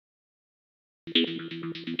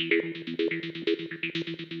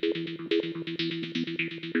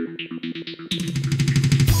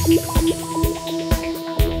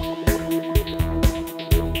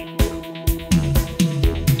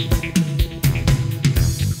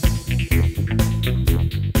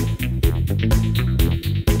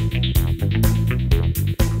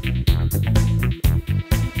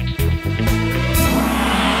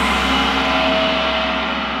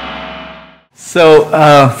So,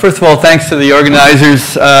 first of all, thanks to the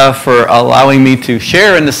organizers for allowing me to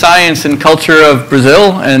share in the science and culture of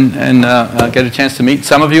Brazil and get a chance to meet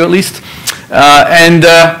some of you at least.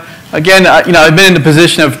 Again, I've been in the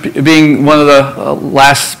position of being one of the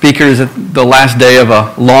last speakers at the last day of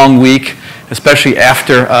a long week, especially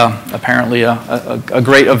after apparently a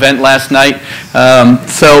great event last night.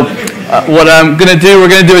 What I'm going to do, we're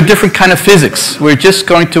going to do a different kind of physics. We're just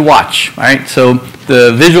going to watch, right? So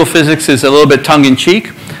the visual physics is a little bit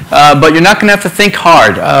tongue-in-cheek, but you're not going to have to think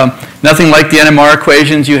hard. Nothing like the NMR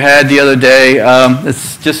equations you had the other day.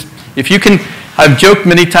 It's just, if you can, I've joked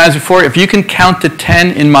many times before, if you can count to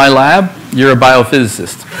 10 in my lab, you're a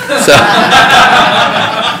biophysicist. So,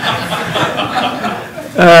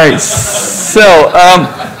 all right, so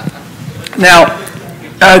now,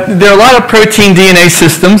 there are a lot of protein-DNA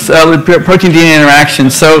systems, protein-DNA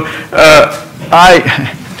interactions. So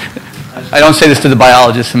I don't say this to the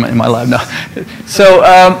biologists in my lab, no. So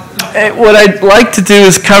what I'd like to do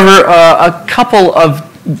is cover a couple of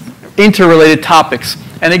interrelated topics.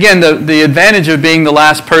 And again, the advantage of being the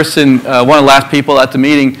last person, one of the last people at the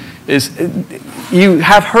meeting, is you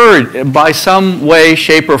have heard by some way,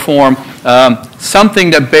 shape, or form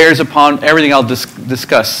something that bears upon everything I'll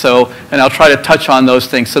discuss. So, and I'll try to touch on those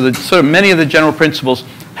things. So that sort of many of the general principles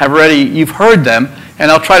have already, you've heard them, and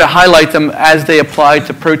I'll try to highlight them as they apply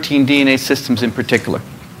to protein DNA systems in particular.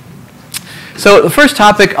 So the first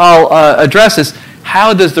topic I'll address is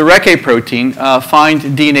how does the Recce protein find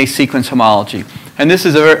DNA sequence homology? And this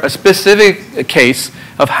is a specific case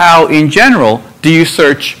of how, in general, do you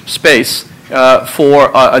search space for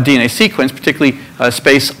a DNA sequence, particularly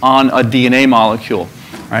space on a DNA molecule,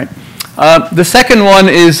 right? The second one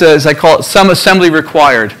is, as I call it, some assembly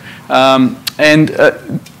required.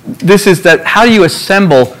 This is that how do you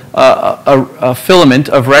assemble a filament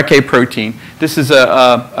of Recce protein? This is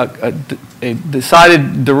a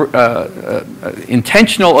decided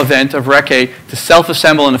intentional event of Recce to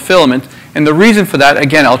self-assemble in a filament. And the reason for that,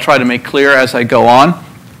 again, I'll try to make clear as I go on.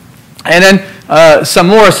 And then some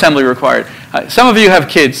more assembly required. Some of you have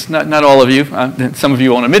kids, not all of you. Some of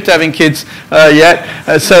you won't admit to having kids yet.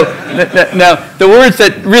 Now, the words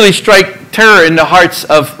that really strike terror in the hearts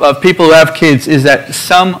of people who have kids is that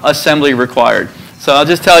some assembly required. So I'll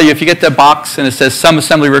just tell you, if you get that box and it says some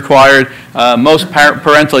assembly required, most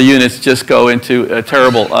parental units just go into a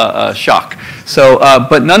terrible shock. So,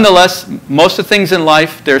 but nonetheless, most of the things in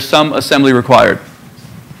life, there's some assembly required.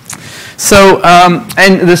 So,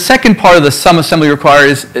 and the second part of the some assembly required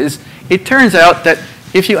is it turns out that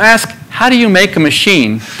if you ask, how do you make a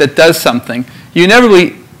machine that does something, you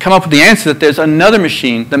inevitably come up with the answer that there's another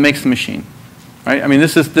machine that makes the machine, right? I mean,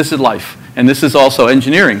 this is life, and this is also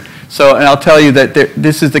engineering. So, and I'll tell you that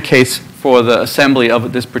this is the case for the assembly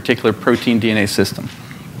of this particular protein DNA system.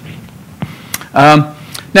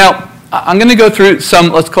 Now, I'm going to go through some,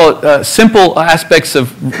 let's call it, simple aspects of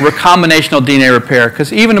recombinational DNA repair,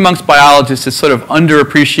 because even amongst biologists, it's sort of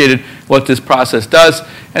underappreciated what this process does.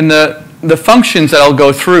 And the functions that I'll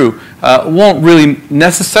go through won't really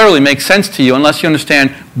necessarily make sense to you unless you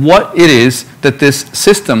understand what it is that this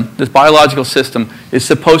system, this biological system, is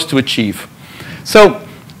supposed to achieve. So,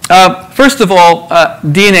 first of all,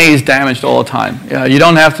 DNA is damaged all the time. You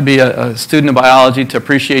don't have to be a student of biology to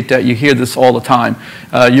appreciate that. You hear this all the time.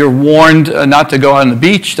 You're warned not to go out on the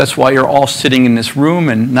beach. That's why you're all sitting in this room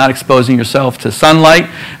and not exposing yourself to sunlight.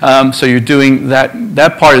 So you're doing that.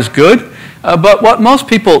 That part is good. But what most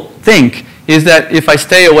people think is that if I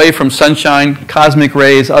stay away from sunshine, cosmic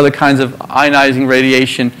rays, other kinds of ionizing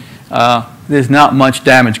radiation, there's not much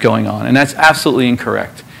damage going on. And that's absolutely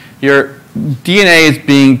incorrect. Your DNA is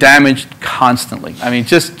being damaged constantly. I mean,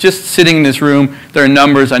 just sitting in this room, there are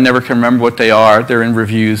numbers, I never can remember what they are. They're in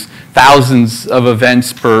reviews, thousands of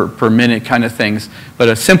events per minute kind of things. But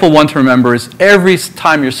a simple one to remember is every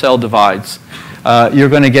time your cell divides, you're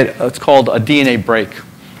going to get what's called a DNA break.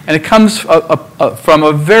 And it comes from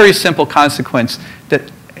a very simple consequence that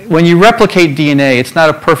when you replicate DNA, it's not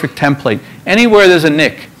a perfect template. Anywhere there's a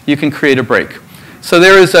nick, you can create a break. So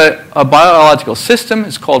there is a biological system.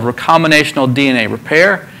 It's called recombinational DNA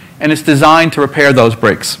repair, and it's designed to repair those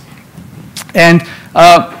breaks. And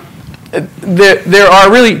there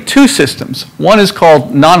are really two systems. One is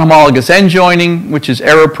called non-homologous end joining, which is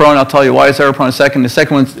error-prone. I'll tell you why it's error-prone in a second. The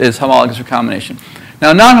second one is homologous recombination.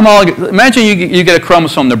 Now, non-homologous, imagine you get a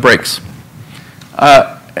chromosome that breaks.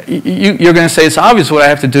 You're going to say, it's obvious what I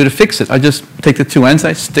have to do to fix it. I just take the two ends and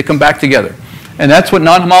I stick them back together. And that's what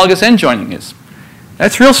non-homologous end joining is.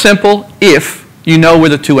 That's real simple if you know where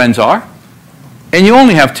the two ends are, and you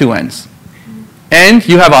only have two ends. And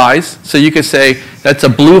you have eyes, so you could say, that's a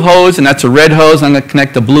blue hose and that's a red hose. I'm going to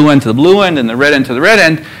connect the blue end to the blue end and the red end to the red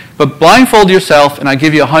end. But blindfold yourself, and I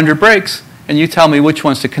give you 100 breaks, and you tell me which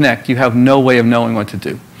ones to connect. You have no way of knowing what to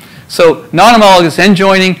do. So non-homologous end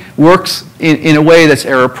joining works in a way that's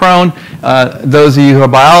error-prone. Those of you who are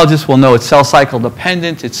biologists will know it's cell cycle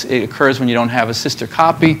dependent. It occurs when you don't have a sister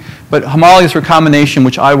copy. But homologous recombination,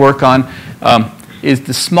 which I work on, is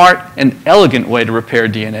the smart and elegant way to repair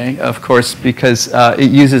DNA, of course, because it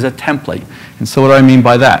uses a template. And so what do I mean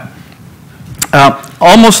by that?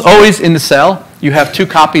 Almost always in the cell, you have two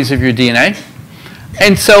copies of your DNA.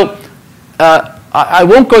 And so I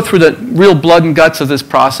won't go through the real blood and guts of this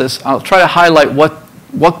process. I'll try to highlight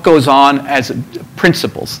what goes on as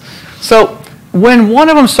principles. So when one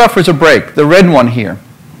of them suffers a break, the red one here,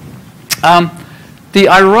 the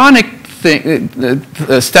ironic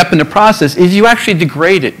step in the process is you actually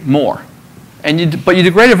degrade it more. But you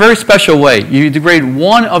degrade it a very special way. You degrade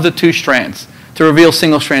one of the two strands to reveal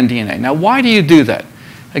single-strand DNA. Now, why do you do that?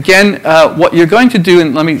 Again, what you're going to do,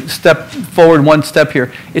 and let me step forward one step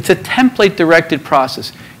here, it's a template-directed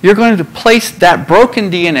process. You're going to place that broken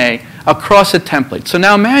DNA across a template. So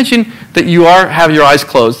now imagine that you have your eyes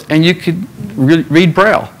closed and you could read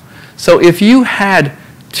Braille. So if you had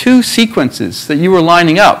two sequences that you were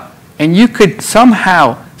lining up and you could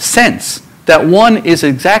somehow sense that one is an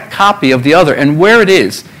exact copy of the other and where it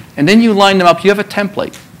is, and then you line them up, you have a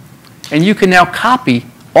template. And you can now copy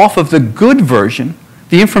off of the good version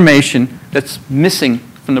the information that's missing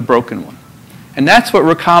from the broken one. And that's what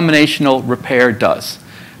recombinational repair does.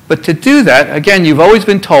 But to do that, again, you've always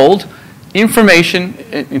been told information,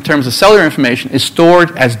 in terms of cellular information, is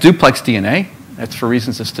stored as duplex DNA. That's for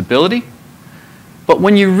reasons of stability. But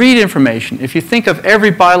when you read information, if you think of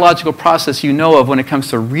every biological process you know of when it comes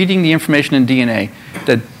to reading the information in DNA,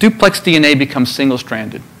 the duplex DNA becomes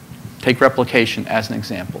single-stranded. Take replication as an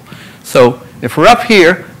example. So if we're up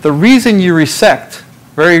here, the reason you resect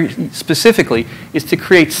very specifically is to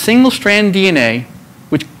create single-strand DNA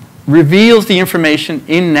which reveals the information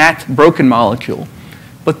in that broken molecule.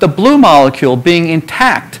 But the blue molecule, being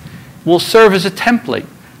intact, will serve as a template,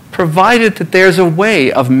 provided that there's a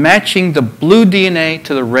way of matching the blue DNA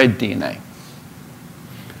to the red DNA.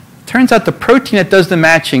 Turns out the protein that does the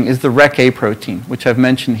matching is the REC-A protein, which I've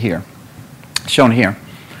mentioned here, shown here.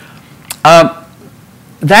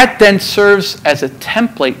 That then serves as a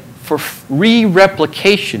template for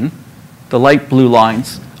re-replication, the light blue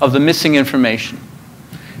lines, of the missing information.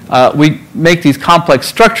 We make these complex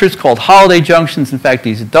structures called holiday junctions. In fact,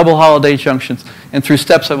 these are double holiday junctions. And through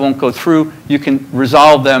steps I won't go through, you can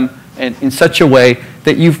resolve them in such a way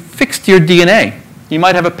that you've fixed your DNA. You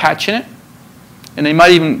might have a patch in it, and they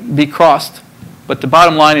might even be crossed. But the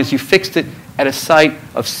bottom line is you fixed it at a site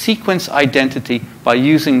of sequence identity by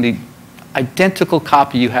using the identical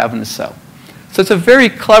copy you have in the cell. So it's a very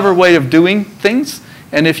clever way of doing things.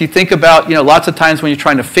 And if you think about, lots of times when you're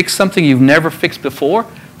trying to fix something you've never fixed before,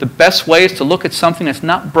 the best way is to look at something that's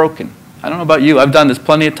not broken. I don't know about you. I've done this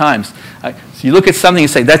plenty of times. So you look at something and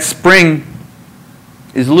say, that spring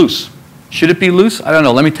is loose. Should it be loose? I don't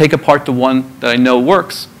know. Let me take apart the one that I know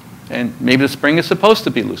works. And maybe the spring is supposed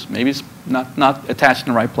to be loose. Maybe it's not attached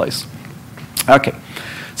in the right place. Okay.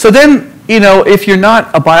 So then, if you're not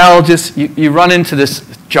a biologist, you run into this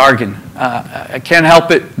jargon. I can't help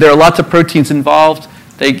it. There are lots of proteins involved.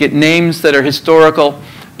 They get names that are historical.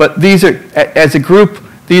 But these are, as a group,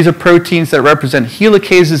 these are proteins that represent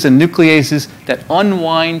helicases and nucleases that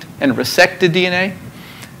unwind and resect the DNA.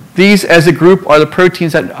 These, as a group, are the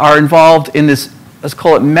proteins that are involved in this, let's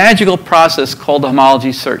call it, magical process called the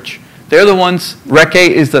homology search. They're the ones,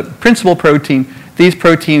 REC-A is the principal protein. These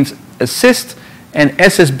proteins assist, and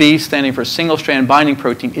SSB, standing for single-strand binding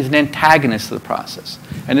protein, is an antagonist of the process.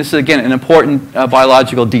 And this is, again, an important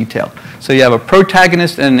biological detail. So you have a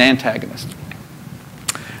protagonist and an antagonist.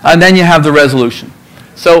 And then you have the resolution.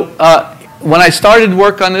 So when I started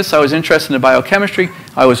work on this, I was interested in biochemistry.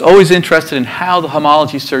 I was always interested in how the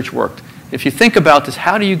homology search worked. If you think about this,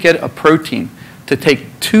 how do you get a protein to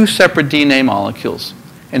take two separate DNA molecules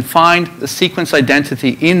and find the sequence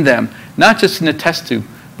identity in them, not just in the test tube,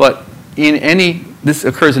 but in this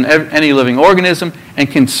occurs in any living organism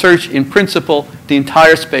and can search, in principle, the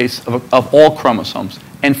entire space of all chromosomes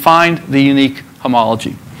and find the unique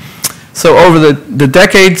homology. So over the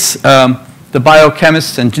decades, the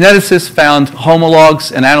biochemists and geneticists found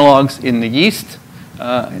homologs and analogs in the yeast,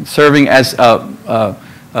 serving as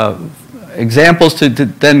examples to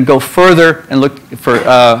then go further and look for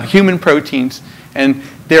human proteins. And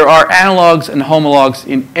there are analogs and homologs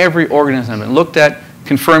in every organism that have been looked at,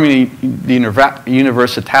 confirming the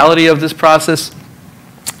universality of this process.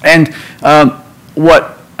 And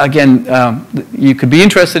you could be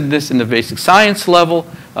interested in this in the basic science level.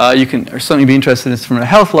 You can certainly be interested in this from a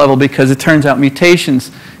health level, because it turns out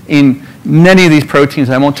mutations in many of these proteins,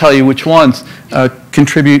 I won't tell you which ones,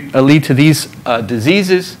 lead to these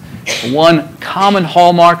diseases. One common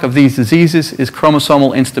hallmark of these diseases is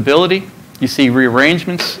chromosomal instability. You see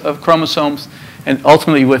rearrangements of chromosomes, and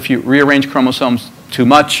ultimately, if you rearrange chromosomes too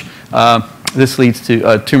much, this leads to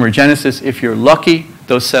tumorigenesis. If you're lucky,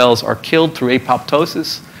 those cells are killed through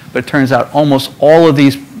apoptosis, but it turns out almost all of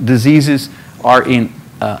these diseases are in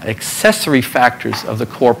accessory factors of the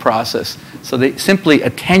core process. So they simply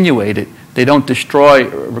attenuate it. They don't destroy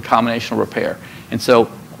recombinational repair. And so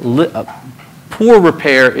poor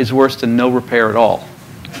repair is worse than no repair at all.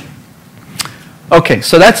 Okay,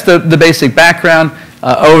 so that's the basic background.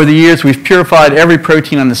 Over the years, we've purified every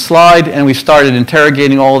protein on the slide, and we've started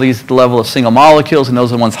interrogating all of these at the level of single molecules, and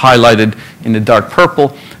those are the ones highlighted in the dark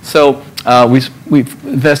purple. So we've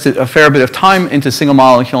invested a fair bit of time into single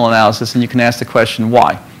molecule analysis, and you can ask the question,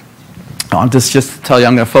 why? Just to tell you,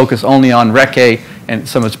 I'm going to focus only on REC-A and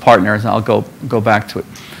some of its partners, and I'll go back to it.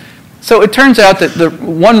 So it turns out that the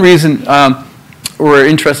one reason we're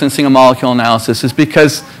interested in single molecule analysis is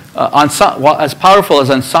because as powerful as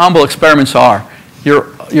ensemble experiments are,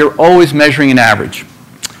 you're always measuring an average.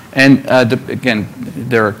 And again,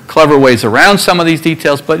 there are clever ways around some of these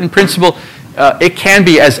details, but in principle, it can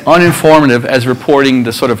be as uninformative as reporting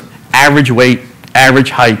the sort of average weight,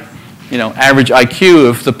 average height, average IQ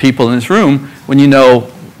of the people in this room, when you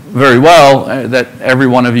know very well that every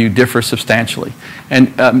one of you differs substantially,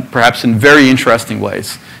 and perhaps in very interesting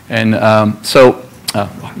ways. And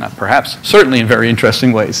not perhaps, certainly in very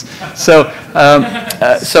interesting ways. So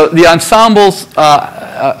the ensembles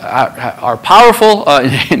are powerful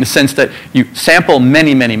in the sense that you sample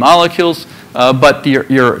many, many molecules, but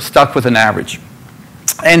you're stuck with an average.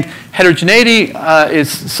 And heterogeneity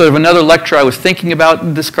is sort of another lecture I was thinking about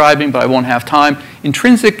and describing, but I won't have time.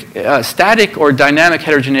 Intrinsic, static, or dynamic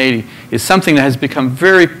heterogeneity is something that has become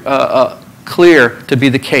very clear to be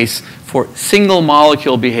the case for single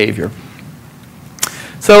molecule behavior.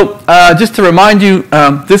 So just to remind you,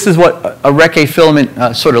 this is what a REC-A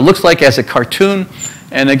filament sort of looks like as a cartoon.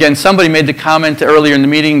 And again, somebody made the comment earlier in the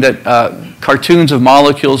meeting that cartoons of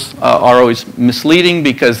molecules are always misleading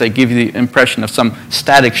because they give you the impression of some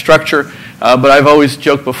static structure. But I've always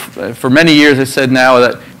joked, for many years I said now,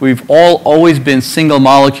 that we've always been single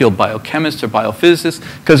molecule biochemists or biophysicists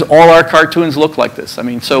because all our cartoons look like this. I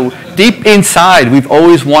mean, so deep inside, we've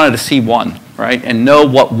always wanted to see one, right, and know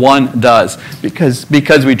what one does because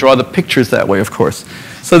we draw the pictures that way, of course.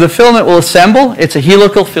 So the filament will assemble. It's a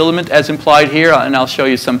helical filament as implied here, and I'll show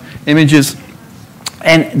you some images.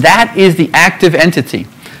 And that is the active entity.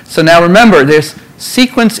 So now remember, there's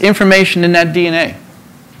sequence information in that DNA.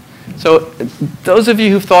 So those of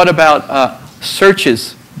you who've thought about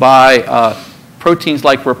searches by proteins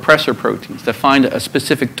like repressor proteins that find a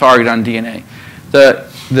specific target on DNA,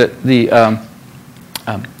 the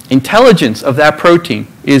intelligence of that protein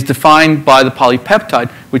is defined by the polypeptide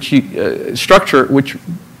structure, which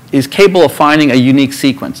is capable of finding a unique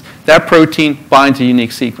sequence. That protein binds a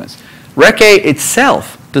unique sequence. REC-A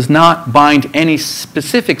itself does not bind any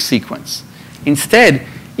specific sequence. Instead,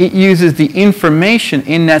 it uses the information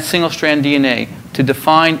in that single-strand DNA to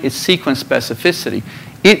define its sequence specificity.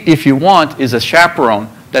 It, if you want, is a chaperone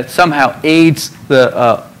that somehow aids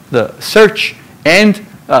the search and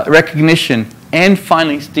recognition and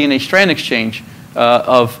finally DNA strand exchange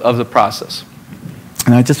of the process.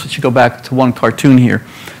 And I just should go back to one cartoon here.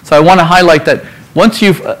 So I want to highlight that once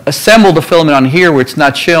you've assembled the filament on here, where it's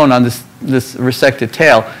not shown on this resected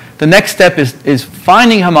tail, the next step is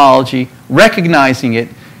finding homology, recognizing it,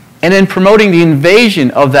 and then promoting the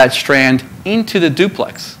invasion of that strand into the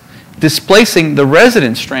duplex, displacing the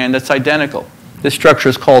resident strand that's identical. This structure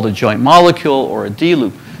is called a joint molecule or a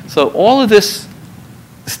D-loop. So all of this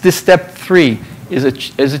step 3 is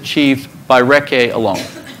achieved by REC-A alone.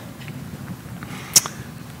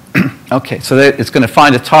 Okay, so it's going to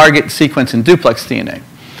find a target sequence in duplex DNA.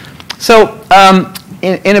 So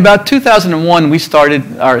in about 2001, we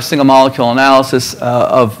started our single molecule analysis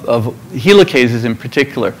of helicases in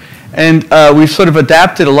particular. And we've sort of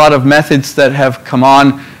adapted a lot of methods that have come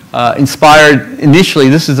on inspired initially,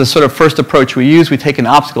 this is the sort of first approach we use. We take an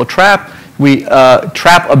optical trap, we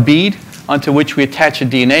trap a bead onto which we attach a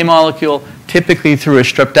DNA molecule, typically through a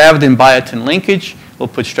streptavidin-biotin linkage. We'll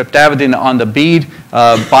put streptavidin on the bead,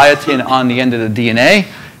 biotin on the end of the DNA.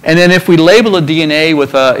 And then if we label the DNA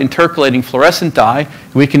with an intercalating fluorescent dye,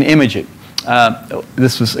 we can image it.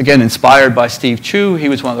 This was, again, inspired by Steve Chu. He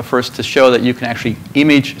was one of the first to show that you can actually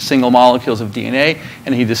image single molecules of DNA,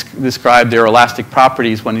 and he described their elastic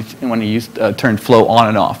properties when he turned flow on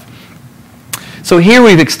and off. So here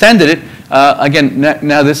we've extended it. Again,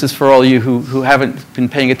 now this is for all you who haven't been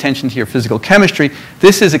paying attention to your physical chemistry.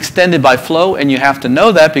 This is extended by flow, and you have to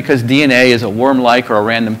know that because DNA is a worm-like or a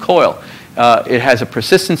random coil. It has a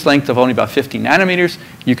persistence length of only about 50 nanometers.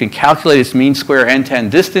 You can calculate its mean square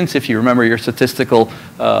end-to-end distance if you remember your statistical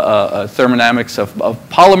thermodynamics of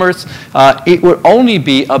polymers. It would only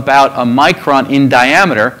be about a micron in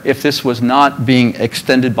diameter if this was not being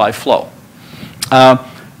extended by flow.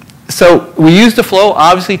 So we use the flow,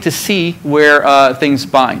 obviously, to see where things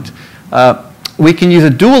bind. We can use a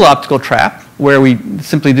dual optical trap, where we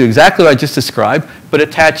simply do exactly what I just described, but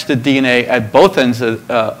attach the DNA at both ends with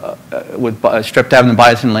streptavidin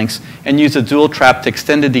biotin links and use a dual trap to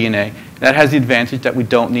extend the DNA. That has the advantage that we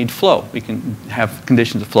don't need flow. We can have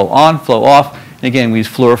conditions of flow on, flow off, and again, we use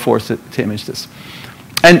fluorophores to image this.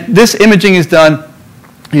 And this imaging is done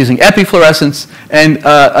using epifluorescence, and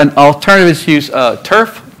an alternative is to use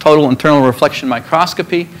TIRF, total internal reflection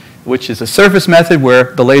microscopy, which is a surface method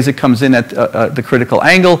where the laser comes in at the critical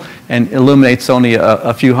angle and illuminates only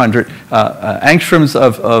a few hundred angstroms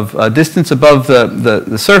of distance above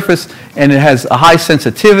the surface, and it has a high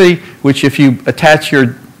sensitivity, which if you attach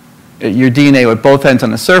your DNA at both ends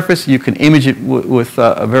on the surface, you can image it with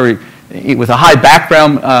a high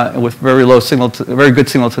background with very low signal, very good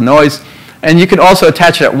signal to noise, and you can also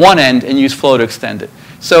attach it at one end and use flow to extend it.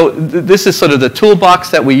 So this is sort of the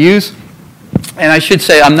toolbox that we use. And I should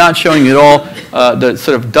say I'm not showing you at all the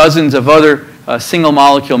sort of dozens of other single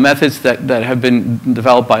molecule methods that have been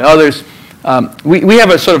developed by others. We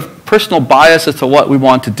have a sort of personal bias as to what we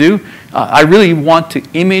want to do. I really want to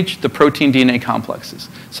image the protein DNA complexes.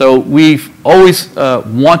 So we've always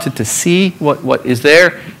wanted to see what is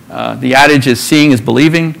there. The adage is seeing is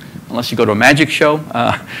believing, unless you go to a magic show.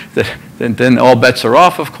 Then all bets are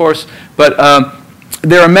off, of course. But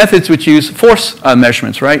there are methods which use force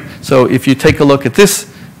measurements, right? So if you take a look at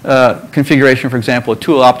this configuration, for example, with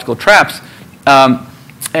two optical traps,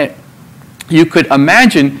 you could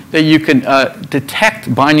imagine that you can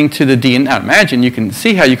detect binding to the DNA. Not imagine, you can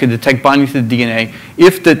see how you can detect binding to the DNA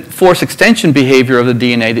if the force extension behavior of the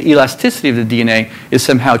DNA, the elasticity of the DNA, is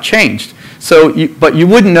somehow changed. So, but you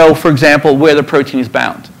wouldn't know, for example, where the protein is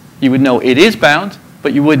bound. You would know it is bound,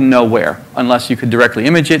 but you wouldn't know where unless you could directly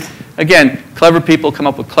image it. Again, clever people come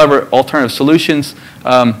up with clever alternative solutions.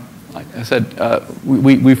 Like I said,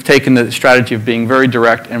 we've taken the strategy of being very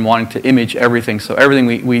direct and wanting to image everything. So everything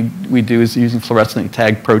we do is using fluorescently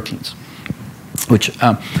tagged proteins.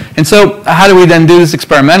 And so how do we then do this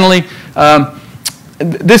experimentally?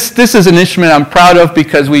 This is an instrument I'm proud of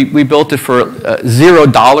because we built it for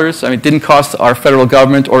 $0. I mean, it didn't cost our federal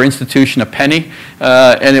government or institution a penny,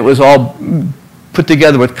 and it was all put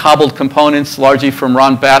together with cobbled components, largely from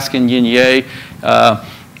Ron Baskin, Yin Ye,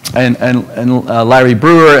 and Larry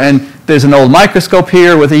Brewer. And there's an old microscope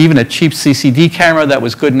here with even a cheap CCD camera that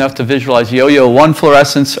was good enough to visualize yo-yo 1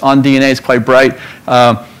 fluorescence on DNA. It's quite bright.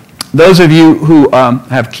 Those of you who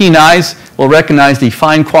have keen eyes will recognize the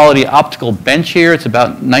fine quality optical bench here. It's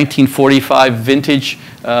about 1945 vintage.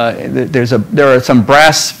 There are some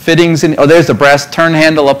brass fittings in. Oh, there's the brass turn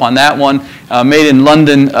handle up on that one, made in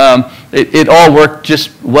London. It all worked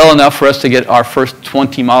just well enough for us to get our first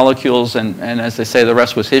 20 molecules, and as they say, the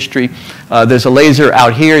rest was history. There's a laser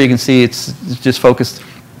out here. You can see it's just focused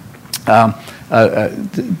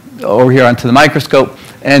over here onto the microscope.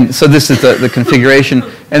 And so this is the configuration.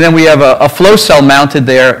 And then we have a flow cell mounted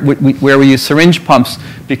there where we use syringe pumps,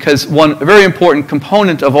 because one very important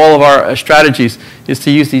component of all of our strategies is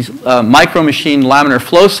to use these micro-machine laminar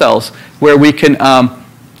flow cells where we can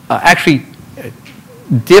actually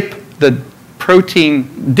dip the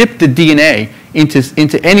DNA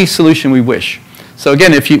into any solution we wish. So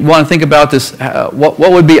again, if you want to think about this, what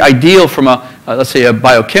would be ideal from let's say a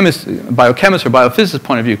biochemist or biophysicist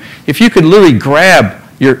point of view, if you could literally grab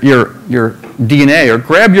your DNA or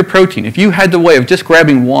grab your protein, if you had the way of just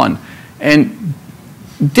grabbing one and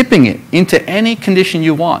dipping it into any condition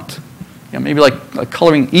you want, maybe like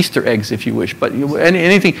coloring Easter eggs, if you wish, but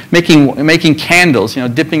anything, making candles,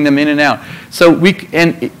 dipping them in and out. So we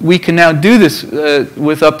can now do this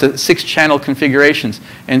with up to 6-channel configurations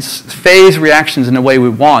and phase reactions in the way we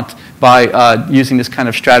want by using this kind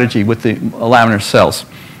of strategy with the laminar cells.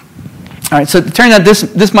 All right, so it turned out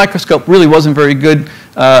this microscope really wasn't very good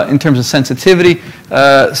in terms of sensitivity.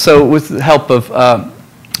 So with the help of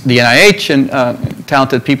the NIH and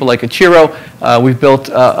talented people like Ichiro, we've built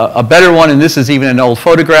a better one, and this is even an old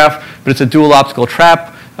photograph, but it's a dual optical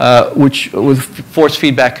trap which with force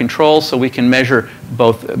feedback control, so we can measure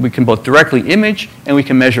both. We can both directly image, and we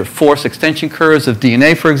can measure force extension curves of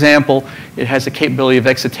DNA, for example. It has the capability of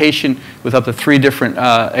excitation with up to 3 different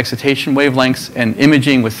excitation wavelengths, and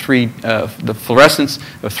imaging with the fluorescence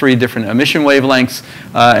of 3 different emission wavelengths,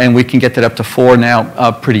 and we can get that up to 4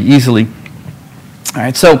 now pretty easily. All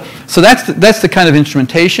right, so that's the kind of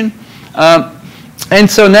instrumentation. And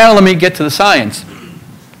so now let me get to the science.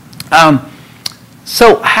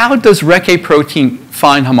 So how does RecA protein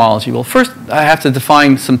find homology? Well, first I have to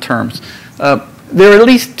define some terms. There are at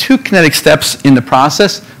least 2 kinetic steps in the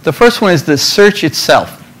process. The first one is the search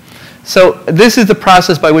itself. So this is the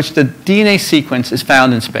process by which the DNA sequence is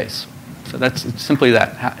found in space. So that's simply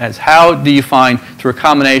that. As how do you find, through a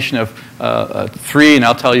combination of 3, and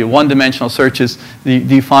I'll tell you, 1-dimensional searches, do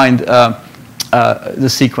you find the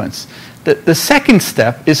sequence. The second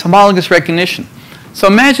step is homologous recognition. So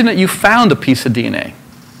imagine that you found a piece of DNA.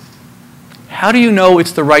 How do you know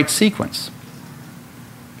it's the right sequence?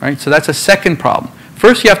 Right? So that's a second problem.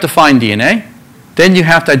 First you have to find DNA, then you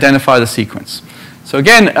have to identify the sequence. So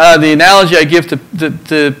again, the analogy I give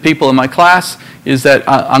to people in my class is that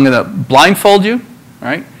I'm going to blindfold you,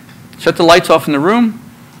 right? Shut the lights off in the room,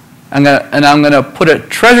 and I'm going to put a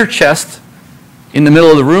treasure chest in the middle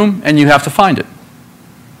of the room, and you have to find it,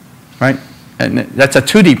 right? And that's a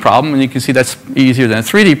 2D problem, and you can see that's easier than a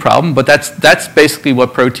 3D problem, but that's basically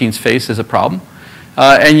what proteins face as a problem.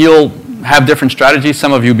 And you'll have different strategies.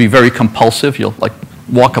 Some of you will be very compulsive. You'll like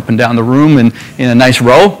walk up and down the room in a nice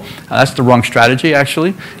row. That's the wrong strategy,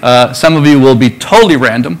 actually. Some of you will be totally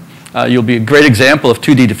random. You'll be a great example of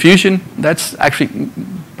 2D diffusion. That's actually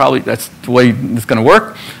probably that's the way it's going to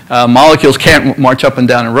work. Molecules can't march up and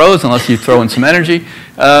down in rows unless you throw in some energy.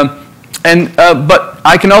 But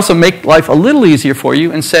I can also make life a little easier for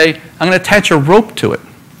you and say, I'm going to attach a rope to it.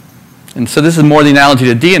 And so this is more the analogy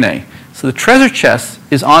to DNA. So the treasure chest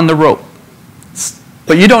is on the rope,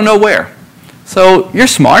 but you don't know where. So you're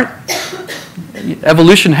smart.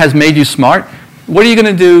 Evolution has made you smart. What are you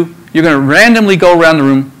going to do? You're going to randomly go around the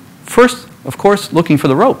room, first, of course, looking for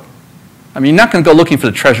the rope. I mean, you're not going to go looking for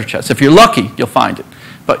the treasure chest. If you're lucky, you'll find it.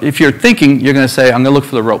 But if you're thinking, you're going to say, I'm going to look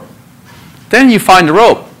for the rope. Then you find the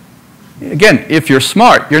rope. Again, if you're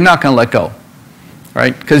smart, you're not going to let go,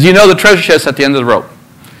 right? Because you know the treasure chest at the end of the rope.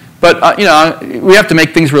 But we have to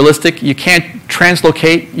make things realistic. You can't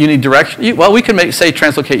translocate unidirectionally. Well, we can say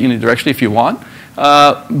translocate unidirectionally if you want,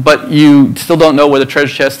 but you still don't know where the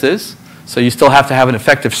treasure chest is. So you still have to have an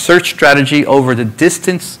effective search strategy over the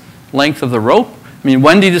distance length of the rope. I mean,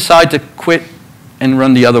 when do you decide to quit and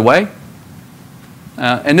run the other way?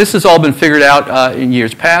 And this has all been figured out in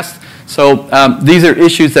years past. So these are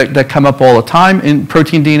issues that come up all the time in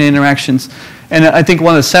protein-DNA interactions. And I think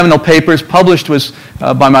one of the seminal papers published was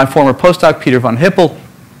by my former postdoc, Peter von Hippel,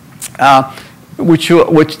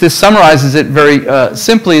 which this summarizes it very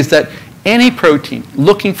simply, is that any protein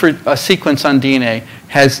looking for a sequence on DNA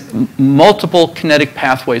has multiple kinetic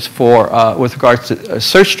pathways with regards to a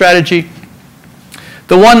search strategy.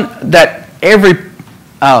 The one that every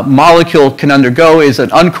molecule can undergo is an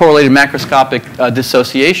uncorrelated macroscopic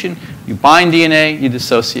dissociation. You bind DNA, you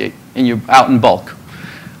dissociate, and you're out in bulk.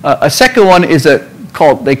 A second one is they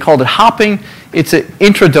called it hopping. It's an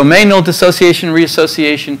intradomainal dissociation,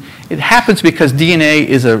 reassociation. It happens because DNA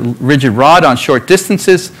is a rigid rod on short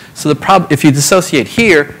distances. So if you dissociate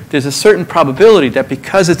here, there's a certain probability that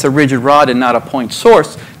because it's a rigid rod and not a point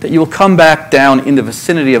source, that you will come back down in the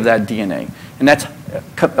vicinity of that DNA. And that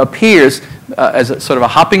appears as a sort of a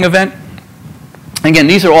hopping event. Again,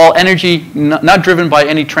 these are all energy, not driven by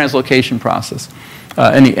any translocation process,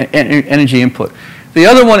 any energy input. The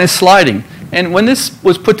other one is sliding. And when this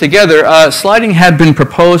was put together, sliding had been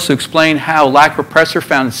proposed to explain how lac repressor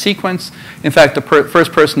found its sequence. In fact, the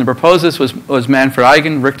first person to propose this was Manfred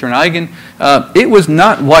Eigen, Richter and Eigen. It was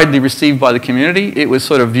not widely received by the community. It was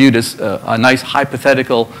sort of viewed as a nice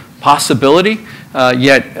hypothetical possibility,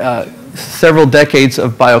 yet several decades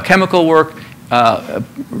of biochemical work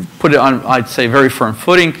put it on, I'd say, very firm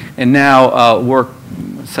footing, and now work,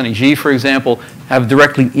 Sunny G, for example, have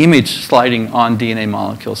directly imaged sliding on DNA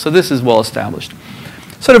molecules. So this is well established.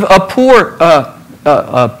 Sort of a poor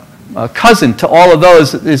cousin to all of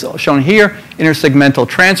those is shown here, intersegmental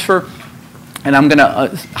transfer. And I'm going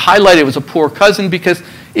to highlight it as a poor cousin because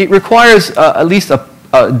it requires at least a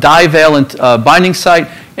divalent binding site.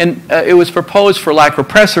 And it was proposed for lac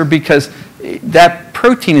repressor because that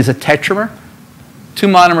protein is a tetramer. 2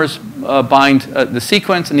 monomers bind the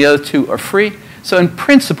sequence and the other 2 are free. So in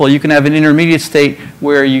principle, you can have an intermediate state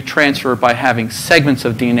where you transfer by having segments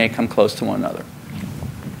of DNA come close to one another.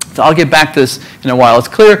 So I'll get back to this in a while.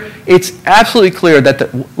 It's absolutely clear that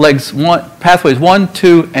the pathways 1,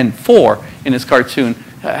 2, and 4 in this cartoon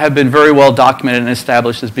have been very well documented and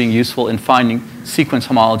established as being useful in finding sequence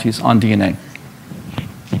homologies on DNA.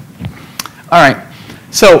 All right,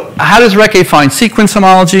 so how does Recce find sequence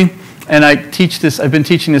homology? And I've been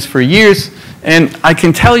teaching this for years, and I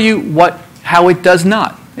can tell you how it does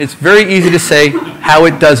not. It's very easy to say how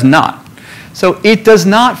it does not. So it does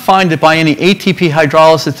not find it by any ATP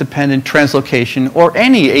hydrolysis-dependent translocation or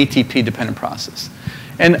any ATP-dependent process.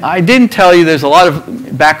 And I didn't tell you, there's a lot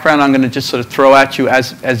of background I'm going to just sort of throw at you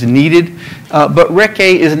as needed. But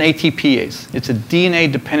Recce is an ATPase. It's a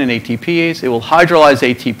DNA-dependent ATPase. It will hydrolyze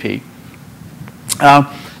ATP.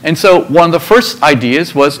 And so one of the first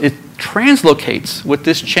ideas was it translocates with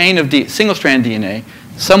this chain of single-strand DNA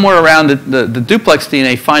somewhere around the duplex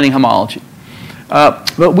DNA, finding homology.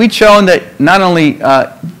 But we've shown that not only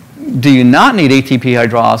do you not need ATP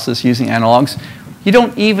hydrolysis using analogs, you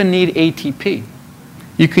don't even need ATP.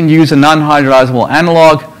 You can use a non-hydrolyzable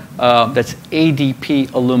analog that's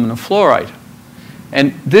ADP aluminum fluoride.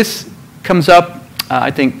 And this comes up,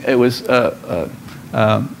 I think it was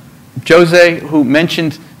Jose who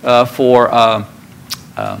mentioned for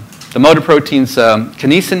the motor proteins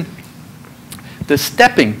kinesin. The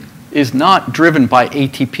stepping is not driven by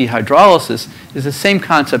ATP hydrolysis. It's the same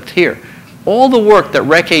concept here. All the work that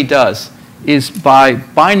Recce does is by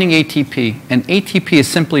binding ATP, and ATP is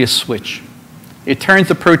simply a switch. It turns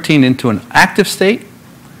the protein into an active state,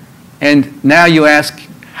 and now you ask,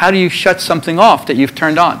 how do you shut something off that you've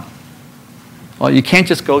turned on? Well, you can't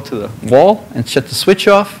just go to the wall and shut the switch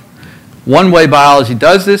off. One way biology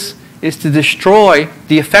does this is to destroy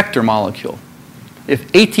the effector molecule.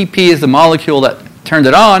 If ATP is the molecule that turned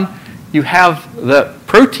it on, you have the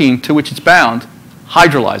protein to which it's bound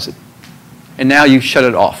hydrolyze it. And now you shut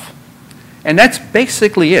it off. And that's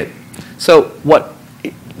basically it. So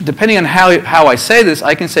depending on how I say this,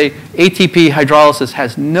 I can say ATP hydrolysis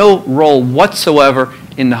has no role whatsoever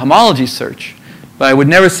in the homology search. But I would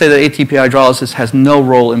never say that ATP hydrolysis has no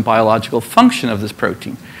role in biological function of this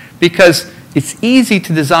protein. Because it's easy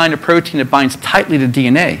to design a protein that binds tightly to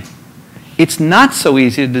DNA. It's not so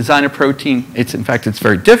easy to design a protein. In fact, it's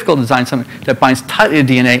very difficult to design something that binds tightly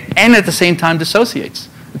to DNA and at the same time dissociates.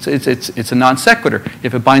 It's a non sequitur.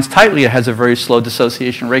 If it binds tightly, it has a very slow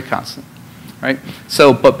dissociation rate constant. Right?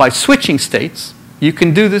 So, but by switching states, you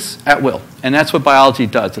can do this at will. And that's what biology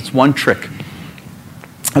does. It's one trick.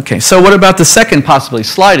 Okay, so what about the second possibility,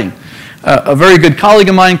 sliding? A very good colleague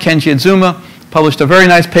of mine, Kenji Azuma, published a very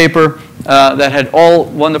nice paper that had all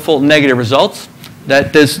wonderful negative results,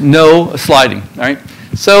 that there's no sliding. Right?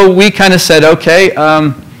 So we kind of said, okay,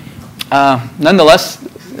 nonetheless,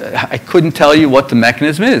 I couldn't tell you what the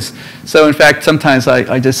mechanism is. So in fact, sometimes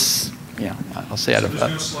I just, I'll say out of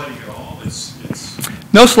there's no sliding at all.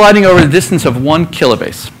 No sliding over the distance of 1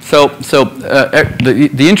 kilobase. So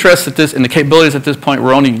the interest at this and the capabilities at this point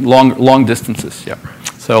were only long distances. Yeah.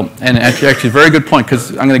 So and actually a very good point,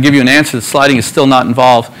 because I'm going to give you an answer. The sliding is still not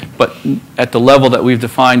involved, but at the level that we've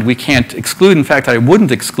defined, we can't exclude. In fact, I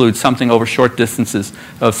wouldn't exclude something over short distances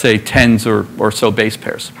of say tens or so base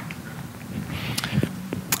pairs.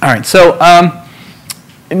 All right. So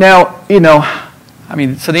now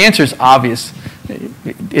so the answer is obvious.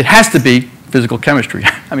 It has to be physical chemistry.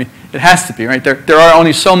 I mean, it has to be, right? There are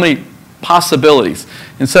only so many possibilities.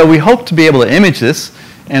 And so we hope to be able to image this.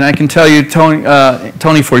 And I can tell you,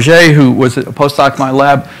 Tony Forget, who was a postdoc in my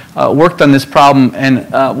lab, worked on this problem. And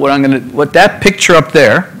what that picture up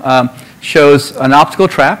there shows an optical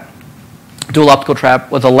trap, dual optical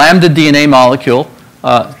trap, with a lambda DNA molecule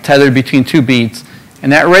tethered between 2 beads.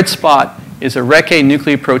 And that red spot is a Recce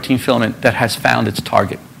nucleoprotein filament that has found its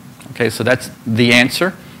target. Okay, so that's the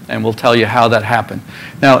answer, and we'll tell you how that happened.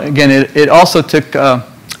 Now, again, it also took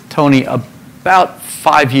Tony about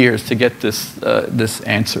 5 years to get this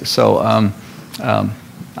answer. So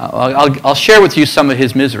I'll share with you some of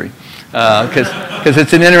his misery, because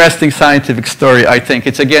it's an interesting scientific story, I think.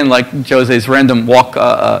 It's, again, like Jose's random walk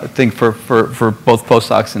thing for both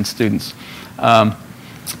postdocs and students.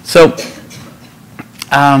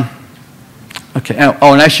 Okay.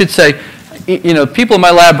 Oh, and I should say, people in my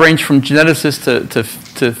lab range from geneticists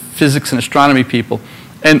physics and astronomy people.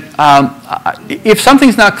 And if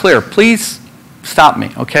something's not clear, please stop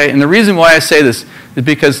me, okay? And the reason why I say this is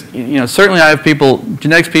because, certainly I have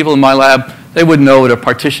genetics people in my lab, they wouldn't know what a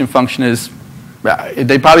partition function is.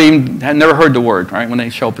 They probably even had never heard the word, right, when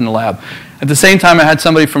they show up in the lab. At the same time, I had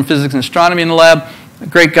somebody from physics and astronomy in the lab, a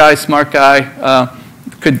great guy, smart guy,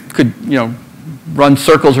 could run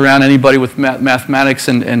circles around anybody with mathematics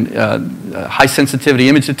and high sensitivity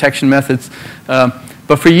image detection methods.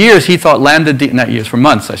 But for years, he thought lambda DNA, not years, for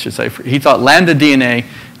months, I should say, he thought lambda DNA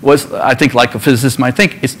was, I think like a physicist might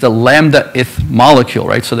think, it's the lambda-th molecule,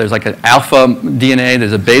 right? So there's like an alpha DNA,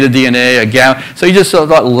 there's a beta DNA, a gamma. So he just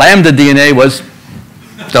thought lambda DNA was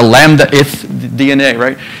the lambda-th DNA,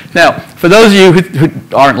 right? Now, for those of you who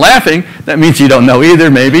aren't laughing, that means you don't know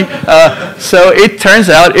either, maybe. So it turns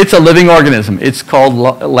out it's a living organism. It's called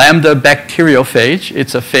lambda bacteriophage.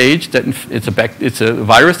 It's a phage it's a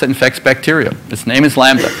virus that infects bacteria. Its name is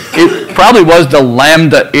lambda. It probably was the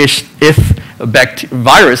lambda-ith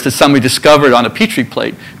virus that somebody discovered on a Petri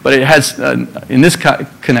plate, but it has, in this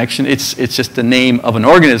connection, it's just the name of an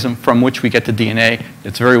organism from which we get the DNA.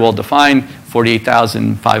 It's very well defined,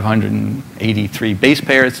 48,583 base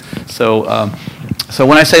pairs. So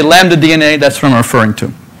when I say lambda DNA, that's what I'm referring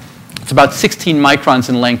to. It's about 16 microns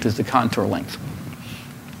in length is the contour length.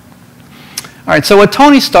 All right, so what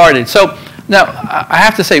Tony started, so now, I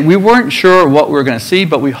have to say, we weren't sure what we were going to see,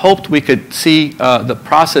 but we hoped we could see the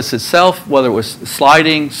process itself, whether it was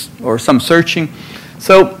sliding or some searching.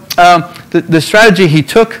 So the strategy he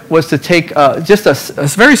took was to take just a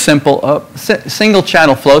very simple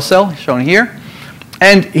single-channel flow cell, shown here,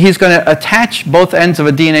 and he's going to attach both ends of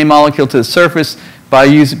a DNA molecule to the surface by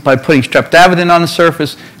putting streptavidin on the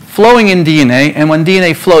surface, flowing in DNA, and when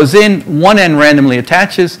DNA flows in, one end randomly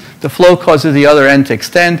attaches, the flow causes the other end to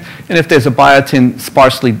extend, and if there's a biotin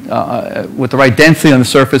sparsely with the right density on the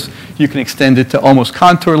surface, you can extend it to almost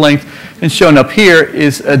contour length. And shown up here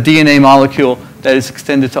is a DNA molecule that is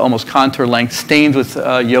extended to almost contour length, stained with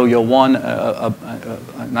yo-yo-1, a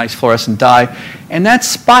nice fluorescent dye. And that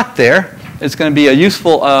spot there is going to be a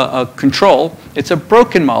useful control. It's a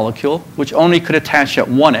broken molecule, which only could attach at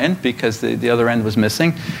one end because the other end was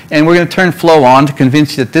missing. And we're going to turn flow on to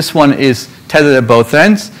convince you that this one is tethered at both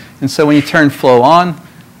ends. And so when you turn flow on,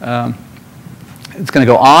 it's going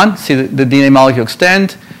to go on, see the DNA molecule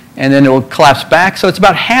extend, and then it will collapse back. So it's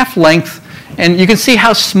about half length. And you can see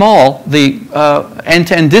how small the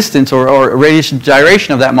end-to-end distance or radiation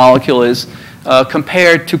gyration of that molecule is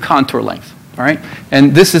compared to contour length. All right,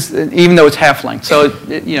 and this is even though it's half length, so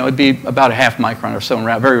it'd be about a half micron or so in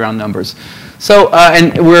very round numbers. So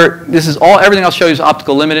and everything I'll show you is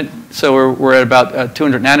optical limited. So we're at about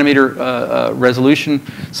 200 nanometer resolution.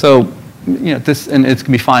 So this, and it's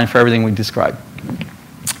gonna be fine for everything we described.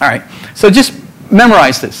 All right, so just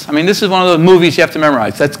memorize this. I mean, this is one of those movies you have to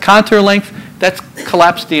memorize. That's contour length. That's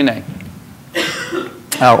collapsed DNA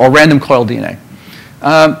or random coil DNA.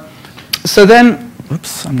 So then.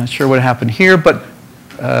 Oops, I'm not sure what happened here, but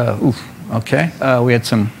okay, we had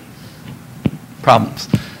some problems.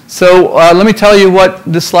 So let me tell you what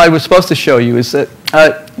this slide was supposed to show you is that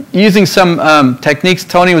using some techniques,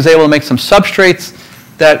 Tony was able to make some substrates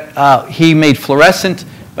that he made fluorescent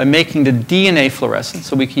by making the DNA fluorescent,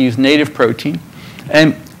 so we can use native protein.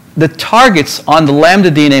 And the targets on the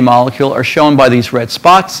lambda DNA molecule are shown by these red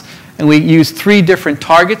spots, and we use 3 different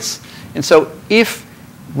targets. And so if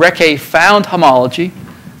Recce found homology,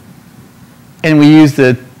 and we used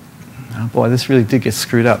the, oh boy, this really did get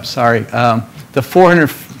screwed up, sorry. The 400,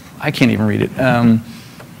 I can't even read it.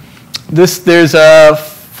 There's a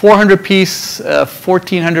 400 piece,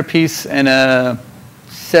 1400 piece, and a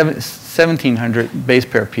 1700 base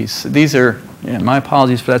pair piece. These are, my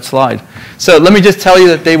apologies for that slide. So let me just tell you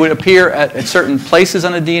that they would appear at certain places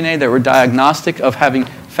on the DNA that were diagnostic of having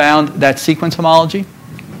found that sequence homology.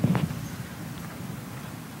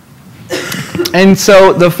 And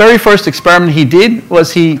so the very first experiment he did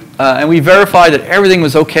was and we verified that everything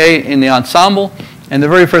was okay in the ensemble. And the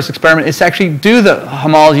very first experiment is to actually do the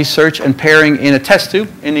homology search and pairing in a test tube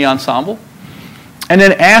in the ensemble. And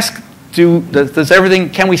then ask, does everything,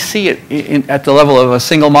 can we see it at the level of a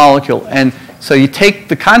single molecule? And so you take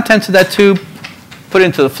the contents of that tube, put it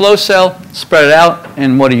into the flow cell, spread it out,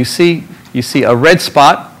 and what do you see? You see a red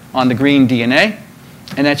spot on the green DNA.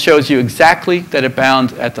 And that shows you exactly that it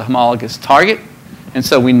bound at the homologous target. And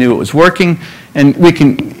so we knew it was working. And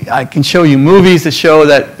I can show you movies that show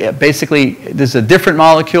that basically there's a different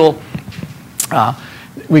molecule.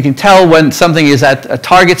 We can tell when something is at a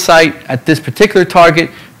target site at this particular target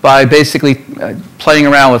by basically playing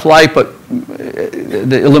around with light, but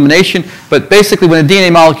the illumination. But basically, when a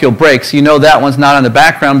DNA molecule breaks, you know that one's not on the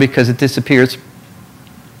background because it disappears.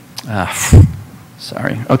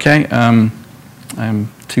 Sorry. Okay.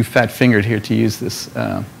 I'm too fat-fingered here to use this.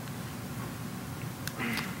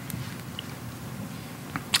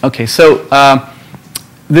 Okay. So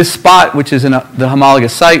this spot, which is in the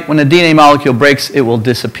homologous site, when a DNA molecule breaks, it will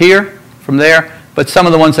disappear from there. But some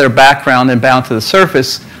of the ones that are background and bound to the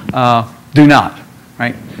surface do not,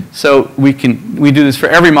 right? So we do this for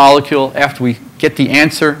every molecule. After we get the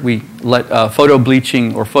answer, we let photo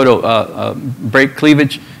bleaching or photo break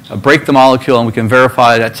cleavage break the molecule, and we can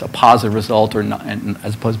verify that's a positive result or not,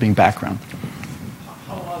 as opposed to being background.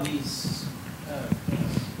 How are these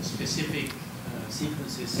specific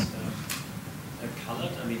sequences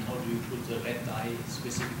colored? I mean, how do you put the red dye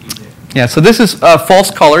specifically there? Yeah, so this is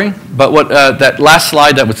false coloring, but what that last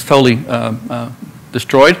slide that was totally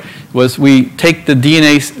destroyed was we take the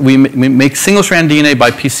DNA, we make single-strand DNA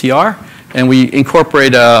by PCR, and we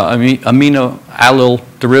incorporate amino allele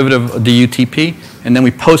derivative of DUTP, and then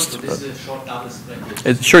we post. So this is a short double-stranded?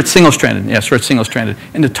 It's short single-stranded, yeah, short single-stranded.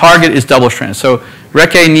 And the target is double-stranded. So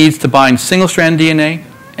REC-A needs to bind single-strand DNA,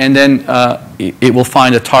 and then it will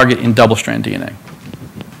find a target in double-strand DNA.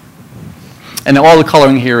 And all the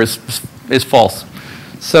coloring here is false.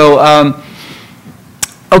 So,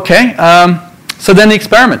 okay. So then the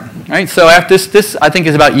experiment, right? So after this I think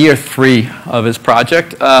is about year 3 of his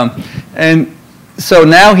project. And so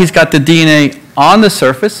now he's got the DNA on the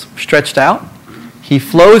surface, stretched out. He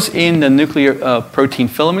flows in the nuclear protein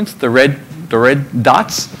filaments, the red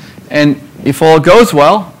dots. And if all goes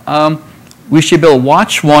well, we should be able to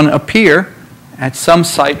watch one appear at some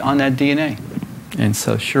site on that DNA. And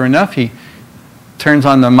so sure enough, he turns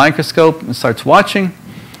on the microscope and starts watching.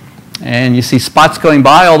 And you see spots going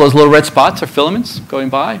by. All those little red spots are filaments going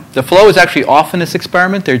by. The flow is actually off in this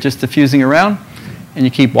experiment. They're just diffusing around. And you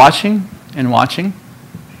keep watching and watching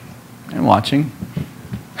and watching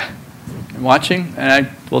and watching. And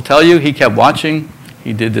I will tell you, he kept watching.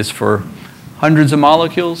 He did this for hundreds of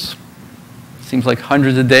molecules. Seems like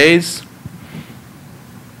hundreds of days.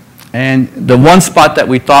 And the one spot that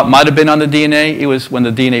we thought might have been on the DNA, it was when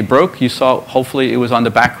the DNA broke. You saw, hopefully, it was on the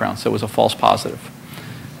background, so it was a false positive.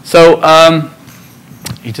 So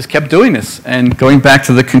he just kept doing this and going back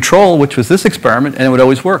to the control, which was this experiment, and it would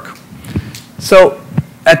always work. So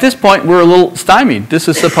at this point, we're a little stymied. This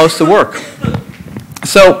is supposed to work.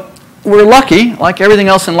 So we're lucky, like everything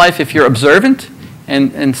else in life, if you're observant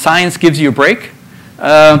and science gives you a break.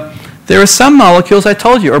 There are some molecules, I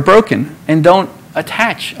told you, are broken and don't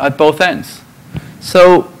attach at both ends.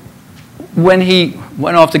 So when he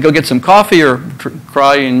went off to go get some coffee or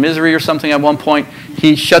cry in misery or something at one point,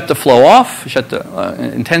 he shut the flow off, shut the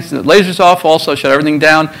intensity lasers off, also shut everything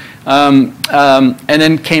down, and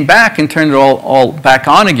then came back and turned it all back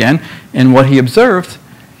on again. And what he observed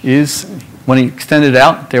is when he extended it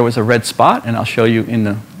out, there was a red spot, and I'll show you in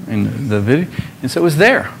the video. And so it was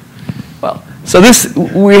there. Well, so this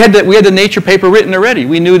we had the Nature paper written already.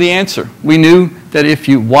 We knew the answer. We knew that if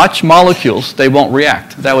you watch molecules, they won't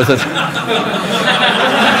react. That was it.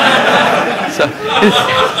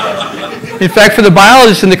 In fact, for the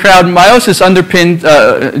biologists in the crowd, meiosis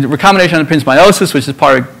recombination underpins meiosis, which is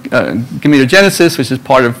part of gametogenesis, which is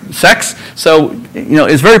part of sex. So,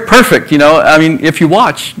 it's very perfect. I mean, if you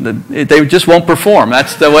watch, they just won't perform.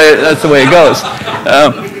 That's the way it goes.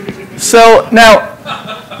 So now,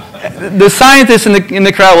 the scientists in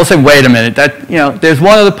the crowd will say, "Wait a minute. There's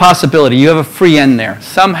one other possibility. You have a free end there.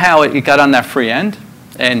 Somehow it got on that free end,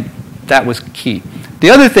 and that was key." The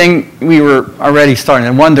other thing we were already starting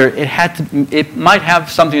to wonder, it might have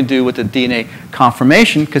something to do with the DNA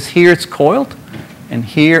conformation, because here it's coiled, and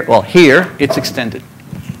here it's extended.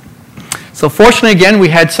 So fortunately, again, we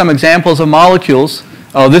had some examples of molecules.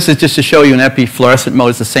 Oh, this is just to show you in epifluorescent mode.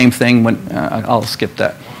 It's the same thing. I'll skip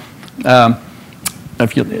that.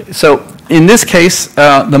 So in this case,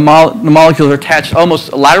 the molecules are attached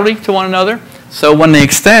almost laterally to one another. So when they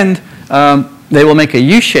extend, they will make a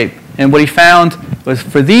U shape. And what he found was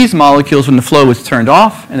for these molecules, when the flow was turned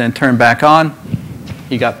off and then turned back on,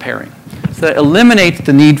 he got pairing. So that eliminates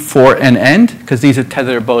the need for an end, because these are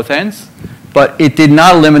tethered at both ends. But it did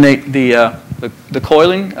not eliminate the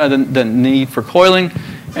coiling, the need for coiling.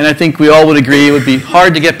 And I think we all would agree it would be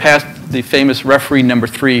hard to get past the famous referee number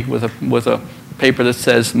 3 with a paper that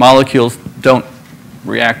says molecules don't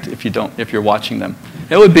react if you're watching them.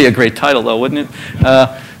 It would be a great title, though, wouldn't it?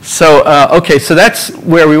 Okay, so that's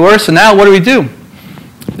where we were. So now what do?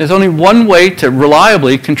 There's only one way to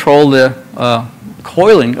reliably control the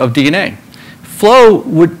coiling of DNA. Flow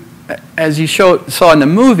would as you saw in the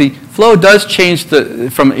movie, flow does change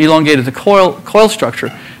from elongated to coil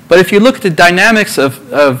structure. But if you look at the dynamics of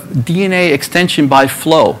DNA extension by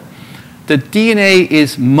flow, the DNA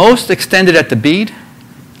is most extended at the bead,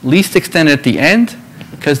 least extended at the end,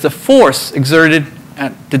 because the force exerted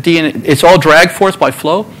at the DNA, it's all drag force by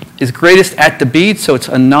flow, is greatest at the bead, so it's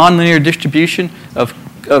a nonlinear distribution of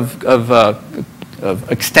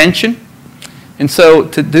extension. And so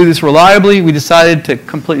to do this reliably, we decided to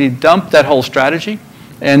completely dump that whole strategy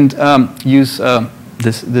and use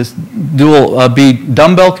this dual bead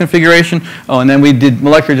dumbbell configuration. Oh, and then we did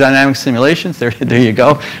molecular dynamics simulations. There you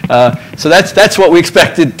go. So that's what we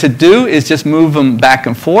expected to do, is just move them back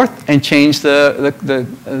and forth and change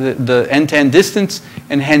the end-to-end distance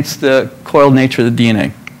and hence the coiled nature of the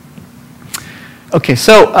DNA. Okay,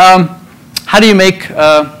 so how do you make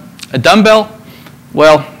a dumbbell?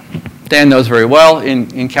 Well, Dan knows very well.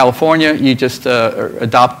 In California, you just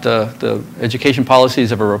adopt the education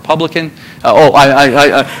policies of a Republican.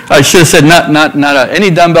 I should have said not any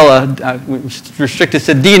dumbbell. Restricted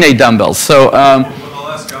to DNA dumbbells. So. Well, the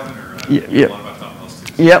last governor.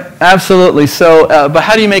 Yep, absolutely. So, but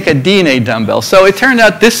how do you make a DNA dumbbell? So it turned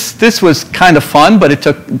out this was kind of fun, but it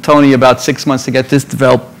took Tony about 6 months to get this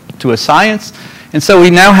developed to a science. And so we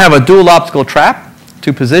now have a dual optical trap,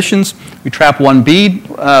 2 positions. We trap one bead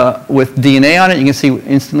with DNA on it. You can see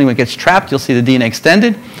instantly when it gets trapped, you'll see the DNA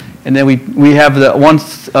extended. And then we have the one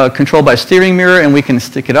controlled by a steering mirror, and we can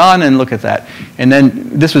stick it on and look at that. And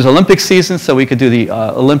then this was Olympic season, so we could do the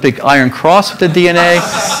Olympic Iron Cross with the DNA,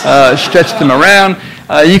 stretch them around.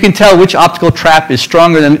 You can tell which optical trap is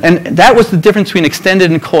stronger than, and that was the difference between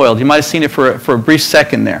extended and coiled. You might have seen it for a brief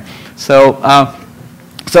second there. So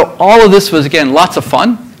all of this was, again, lots of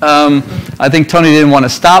fun. I think Tony didn't want to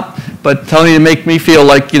stop, but Tony, to make me feel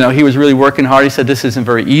like he was really working hard, he said this isn't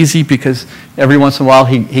very easy because every once in a while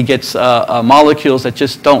he gets molecules that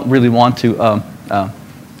just don't really want to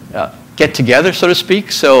get together, so to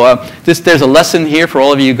speak. So there's a lesson here for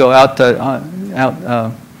all of you who go out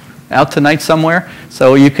tonight somewhere.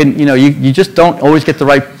 So you can you just don't always get the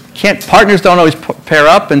right. Partners don't always pair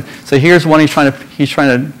up, and so here's one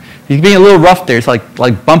he's being a little rough there. It's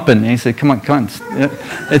like bumping. And he said, come on.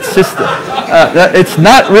 It's just, it's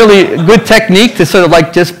not really a good technique to sort of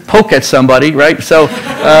like just poke at somebody, right? So,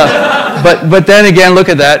 but then again, look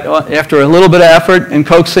at that. After a little bit of effort and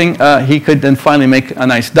coaxing, he could then finally make a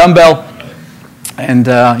nice dumbbell. And,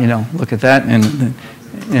 look at that. And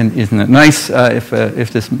isn't it nice?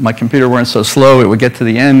 If my computer weren't so slow, it would get to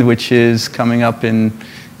the end, which is coming up in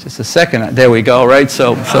just a second. There we go, right?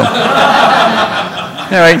 So.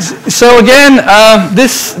 All right. So again,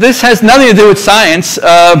 this has nothing to do with science,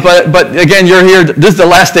 but again, you're here. This is the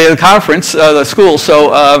last day of the conference, the school.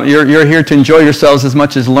 So you're here to enjoy yourselves as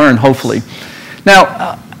much as learn, hopefully.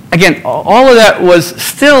 Now, again, all of that was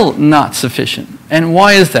still not sufficient. And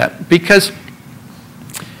why is that? Because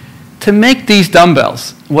to make these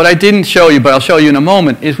dumbbells, what I didn't show you, but I'll show you in a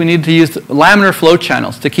moment, is we need to use laminar flow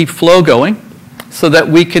channels to keep flow going, so that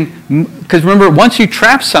we can. Because remember, once you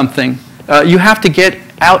trap something, you have to get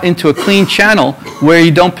out into a clean channel where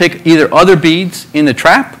you don't pick either other beads in the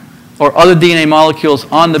trap or other DNA molecules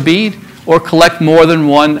on the bead or collect more than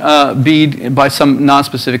one bead by some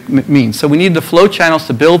nonspecific means. So we need the flow channels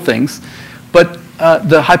to build things. But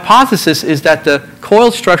the hypothesis is that the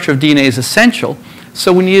coiled structure of DNA is essential.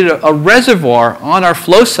 So we needed a reservoir on our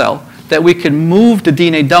flow cell that we could move the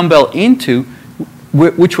DNA dumbbell into,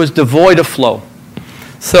 which was devoid of flow.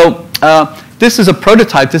 So this is a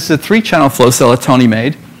prototype. This is a 3-channel flow cell that Tony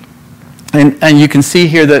made. And you can see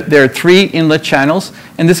here that there are 3 inlet channels.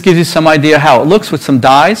 And this gives you some idea how it looks with some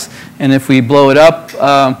dyes. And if we blow it up,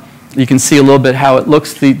 you can see a little bit how it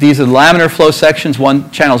looks. These are laminar flow sections,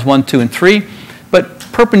 channels 1, 2, and 3. But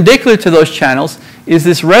perpendicular to those channels is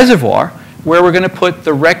this reservoir where we're going to put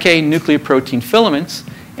the Recce nucleoprotein filaments.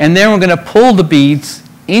 And then we're going to pull the beads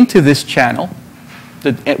into this channel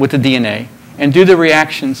with the DNA and do the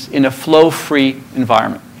reactions in a flow-free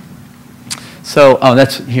environment. So,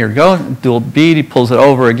 here we go, dual bead, he pulls it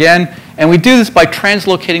over again. And we do this by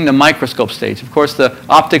translocating the microscope stage. Of course, the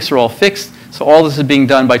optics are all fixed, so all this is being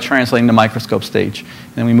done by translating the microscope stage.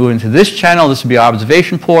 And then we move into this channel, this would be our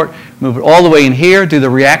observation port, move it all the way in here, do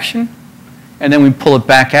the reaction, and then we pull it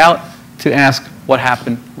back out to ask what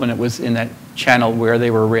happened when it was in that channel where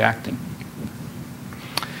they were reacting.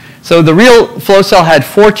 So the real flow cell had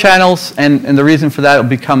 4 channels, and the reason for that will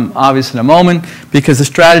become obvious in a moment, because the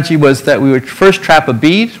strategy was that we would first trap a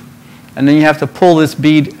bead, and then you have to pull this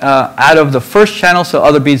bead out of the first channel so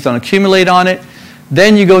other beads don't accumulate on it.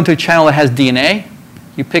 Then you go into a channel that has DNA.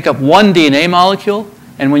 You pick up one DNA molecule,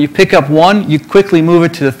 And when you pick up one, you quickly move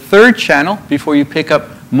it to the third channel before you pick up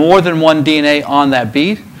more than one DNA on that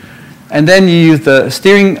bead. And then you use the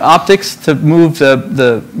steering optics to move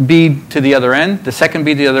the bead to the other end, the second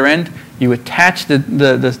bead to the other end. You attach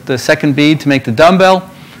the second bead to make the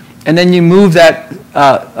dumbbell. And then you move that,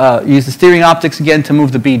 use the steering optics again to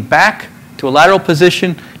move the bead back to a lateral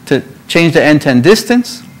position to change the end-to-end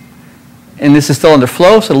distance. And this is still under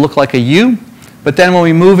flow, so it'll look like a U. But then when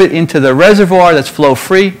we move it into the reservoir that's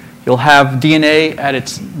flow-free, you'll have DNA at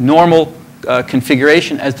its normal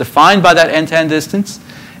configuration as defined by that end-to-end distance.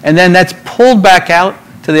 And then that's pulled back out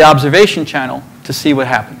to the observation channel to see what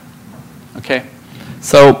happened. Okay?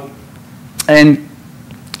 So, and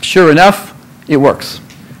sure enough, it works.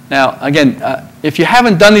 Now, again, if you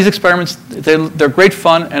haven't done these experiments, they're great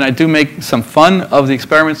fun, and I do make some fun of the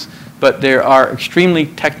experiments, but they are extremely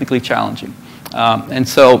technically challenging. And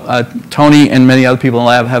so Tony and many other people in the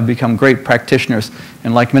lab have become great practitioners.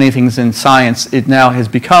 And like many things in science, it now has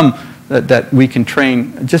become that we can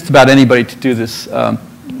train just about anybody to do this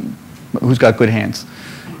who's got good hands.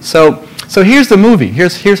 So here's the movie.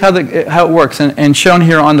 Here's how it works. And shown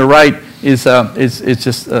here on the right is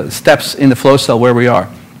just steps in the flow cell where we are.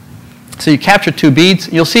 So you capture two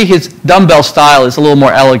beads. You'll see his dumbbell style is a little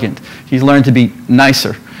more elegant. He's learned to be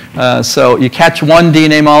nicer. So you catch one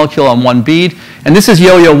DNA molecule on one bead. And this is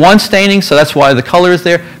yo-yo 1 staining, so that's why the color is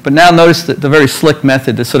there. But now notice the very slick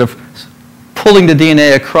method, the sort of pulling the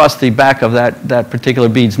DNA across the back of that particular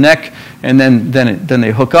bead's neck. And then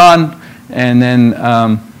they hook on. And then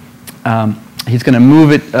he's going to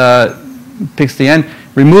move it, picks the end.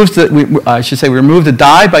 Removes remove the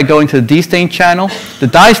dye by going to the D-stain channel. The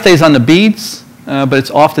dye stays on the beads, but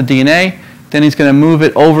it's off the DNA. Then he's going to move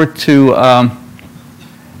it over to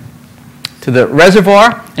the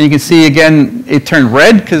reservoir. And you can see, again, it turned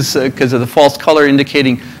red because of the false color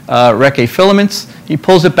indicating REC-A filaments. He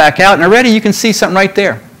pulls it back out, and already you can see something right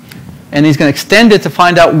there. And he's going to extend it to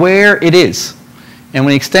find out where it is. And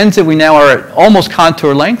when he extends it, we now are at almost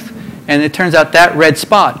contour length. And it turns out that red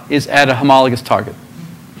spot is at a homologous target.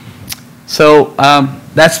 So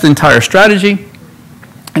that's the entire strategy.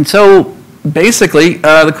 And so basically,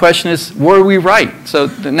 the question is, were we right? So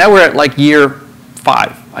now we're at like year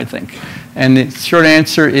 5, I think. And the short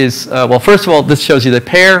answer is, well, first of all, this shows you the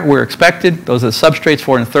pair we're expected. Those are the substrates,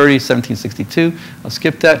 430, 1762. I'll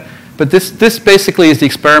skip that. But this basically is the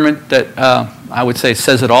experiment that I would say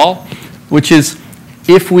says it all, which is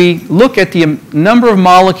if we look at the number of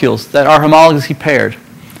molecules that are homologously paired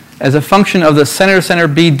as a function of the center-to-center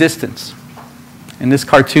bead distance, and this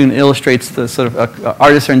cartoon illustrates the sort of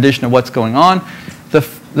artist's rendition of what's going on, the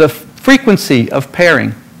frequency of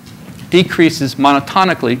pairing decreases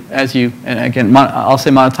monotonically as you, and again, I'll say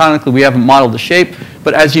monotonically, we haven't modeled the shape,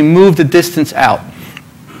 but as you move the distance out.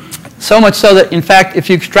 So much so that, in fact, if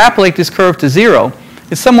you extrapolate this curve to 0,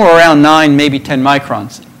 it's somewhere around 9, maybe 10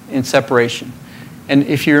 microns in separation. And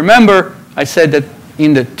if you remember, I said that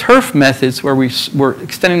in the turf methods where we were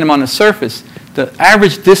extending them on the surface, the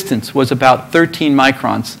average distance was about 13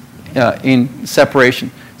 microns in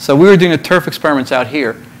separation. So we were doing the turf experiments out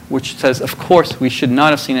here, which says, of course, we should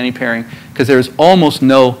not have seen any pairing because there's almost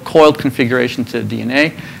no coiled configuration to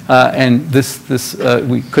DNA. And this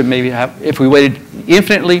we could maybe have, if we waited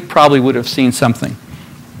infinitely, probably would have seen something.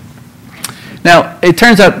 Now, it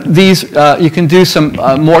turns out these, you can do some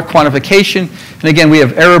more quantification. And again, we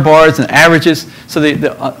have error bars and averages. So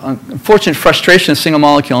the unfortunate frustration of single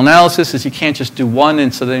molecule analysis is you can't just do one,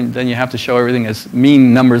 and so then you have to show everything as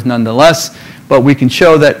mean numbers nonetheless. But we can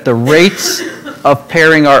show that the rates of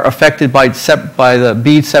pairing are affected by the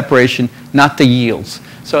bead separation, not the yields.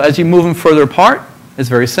 So as you move them further apart, it's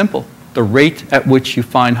very simple. The rate at which you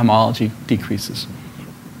find homology decreases.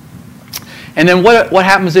 And then what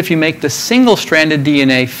happens if you make the single-stranded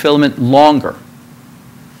DNA filament longer?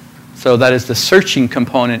 So that is the searching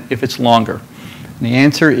component if it's longer. And the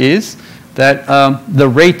answer is that the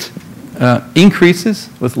rate increases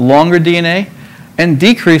with longer DNA and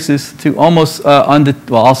decreases to almost,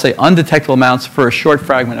 I'll say undetectable amounts for a short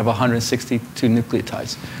fragment of 162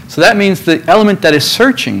 nucleotides. So that means the element that is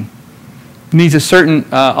searching needs a certain,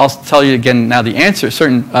 I'll tell you again now the answer, a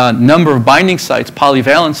certain number of binding sites,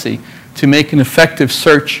 polyvalency, to make an effective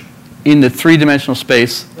search in the three-dimensional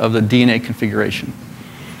space of the DNA configuration.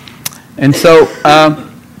 And so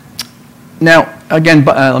now, again,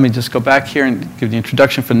 let me just go back here and give the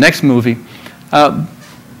introduction for the next movie.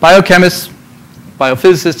 Biochemists,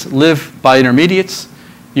 biophysicists live by intermediates.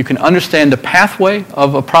 You can understand the pathway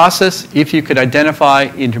of a process if you could identify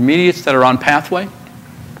intermediates that are on pathway.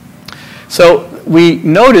 So we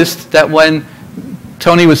noticed that when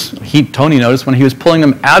Tony noticed when he was pulling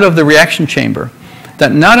them out of the reaction chamber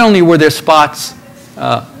that not only were there spots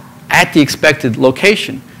at the expected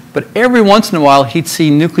location, but every once in a while he'd see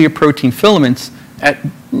nuclear protein filaments at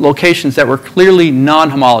locations that were clearly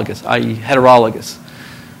non-homologous, i.e. heterologous.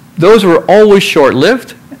 Those were always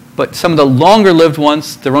short-lived, but some of the longer-lived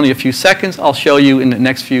ones, they're only a few seconds. I'll show you in the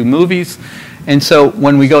next few movies. And so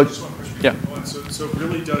when we go... Yeah. So it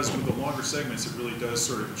really does, with the longer segments, it really does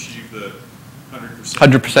sort of achieve the 100%.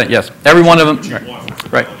 100%, yes. Every one of them.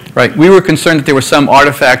 Right. We were concerned that there was some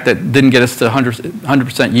artifact that didn't get us to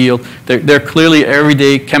 100% yield. They're clearly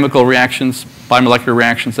everyday chemical reactions, biomolecular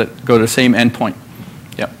reactions that go to the same endpoint.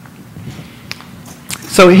 Yep.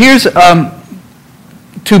 So here's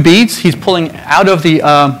 2 beads. He's pulling out of the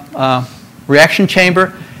reaction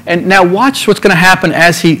chamber. And now watch what's going to happen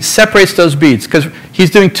as he separates those beads, because he's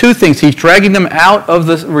doing 2 things. He's dragging them out of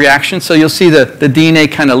the reaction, so you'll see the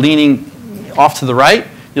DNA kind of leaning off to the right.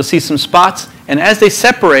 You'll see some spots. And as they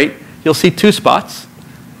separate, you'll see 2 spots,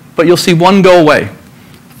 but you'll see one go away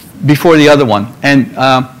before the other one. And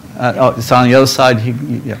it's on the other side.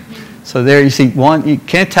 Yeah. So there you see one. You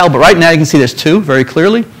can't tell, but right now you can see there's 2 very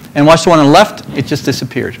clearly. And watch the one on the left. It just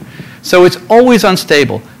disappeared. So it's always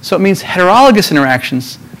unstable. So it means heterologous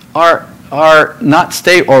interactions are not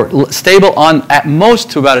stable, or stable on at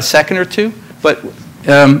most to about a second or 2. But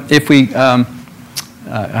if we, I'll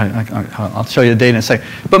show you the data in a second.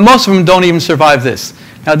 But most of them don't even survive this.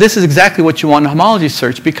 Now this is exactly what you want in a homology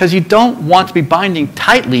search, because you don't want to be binding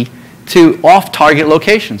tightly to off-target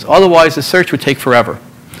locations. Otherwise the search would take forever.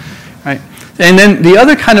 Right? And then the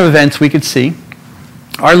other kind of events we could see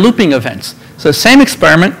are looping events. So same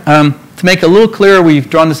experiment. To make it a little clearer, we've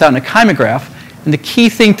drawn this out in a chymograph. And the key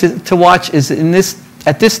thing to watch is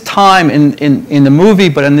at this time in the movie,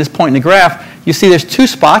 but in this point in the graph, you see there's 2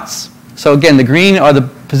 spots. So again, the green are the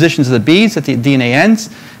positions of the beads at the DNA ends.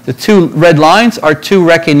 The 2 red lines are 2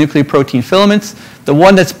 Recce nucleoprotein filaments. The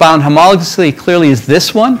one that's bound homologously clearly is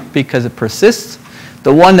this one, because it persists.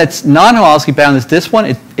 The one that's non-homologously bound is this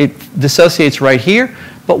one. It dissociates right here.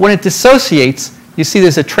 But when it dissociates, you see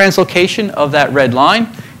there's a translocation of that red line,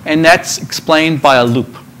 and that's explained by a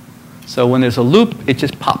loop. So when there's a loop, it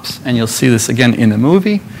just pops. And you'll see this again in the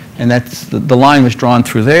movie. And that's the line was drawn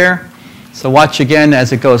through there. So watch again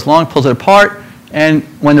as it goes along, pulls it apart. And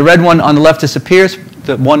when the red one on the left disappears,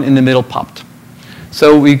 the one in the middle popped.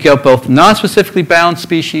 So we get both non-specifically bound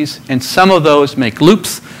species, and some of those make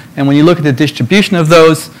loops. And when you look at the distribution of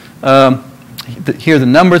those, here are the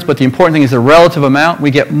numbers, but the important thing is the relative amount.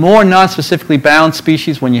 We get more non-specifically bound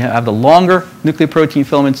species when you have the longer nucleoprotein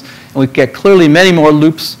filaments, and we get clearly many more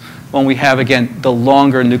loops when we have, again, the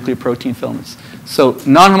longer nucleoprotein filaments. So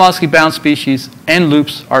non-homologically bound species and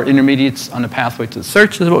loops are intermediates on the pathway to the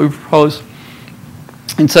search, is what we propose.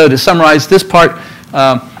 And so to summarize this part,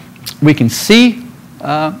 we can see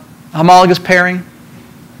homologous pairing,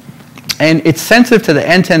 and it's sensitive to the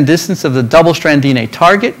end-to-end distance of the double-strand DNA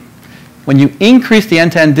target. When you increase the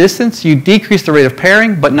end-to-end distance, you decrease the rate of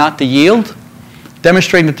pairing, but not the yield,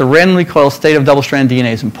 demonstrating that the randomly coiled state of double-strand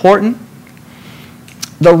DNA is important.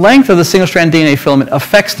 The length of the single-strand DNA filament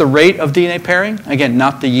affects the rate of DNA pairing, again,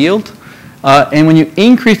 not the yield. And when you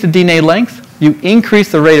increase the DNA length, you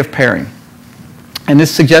increase the rate of pairing. And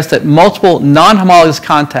this suggests that multiple non-homologous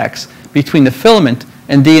contacts between the filament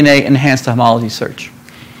and DNA enhance the homology search.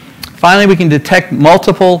 Finally, we can detect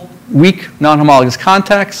multiple weak non-homologous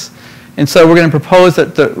contacts. And so we're going to propose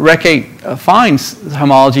that the Recce finds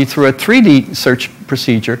homology through a 3D search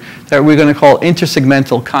procedure that we're going to call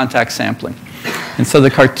intersegmental contact sampling. And so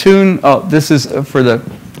the cartoon, this is for the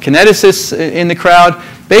kineticists in the crowd.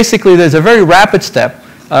 Basically, there's a very rapid step,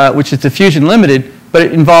 which is diffusion limited, but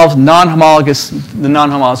it involves the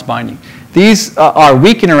non-homologous binding. These are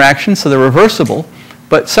weak interactions, so they're reversible,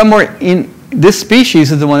 but somewhere in this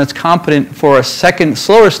species is the one that's competent for a second,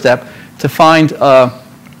 slower step to find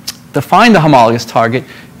the homologous target.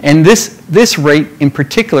 And this rate in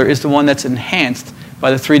particular is the one that's enhanced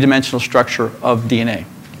by the 3-dimensional structure of DNA.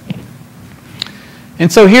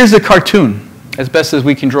 And so here's the cartoon, as best as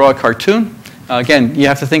we can draw a cartoon. Again, you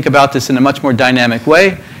have to think about this in a much more dynamic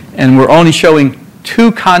way. And we're only showing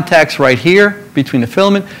 2 contacts right here between the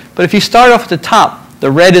filament. But if you start off at the top, the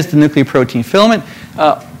red is the nucleoprotein filament.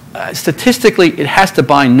 Statistically, it has to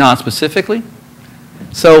bind non-specifically.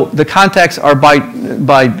 So the contacts are by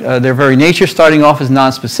their very nature starting off as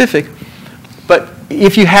non-specific. But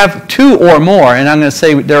if you have 2 or more, and I'm going to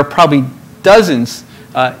say there are probably dozens,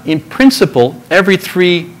 in principle, every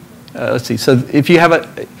 3, let's see, so if you have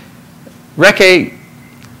a Recce,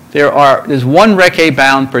 there's 1 Recce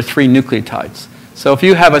bound per 3 nucleotides. So if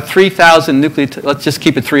you have a 3,000 nucleotide, let's just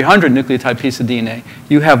keep it 300 nucleotide piece of DNA,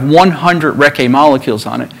 you have 100 Recce molecules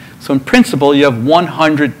on it. So in principle, you have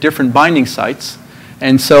 100 different binding sites.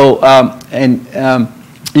 And so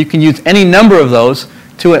you can use any number of those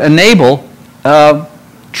to enable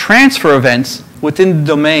transfer events within the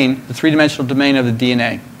domain, the three-dimensional domain of the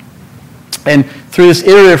DNA. And through this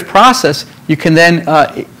iterative process, you can then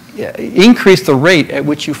increase the rate at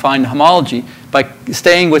which you find homology by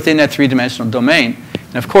staying within that three-dimensional domain.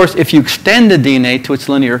 And of course, if you extend the DNA to its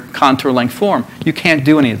linear contour length form, you can't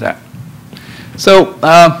do any of that. So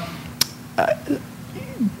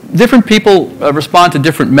different people respond to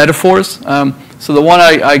different metaphors. So the one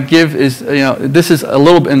I give is, this is a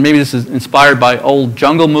little bit, and maybe this is inspired by old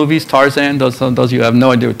jungle movies, Tarzan. Those of you who have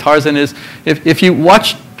no idea what Tarzan is. If you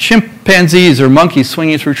watch chimpanzees or monkeys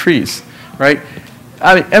swinging through trees, right?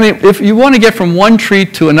 I mean, if you want to get from one tree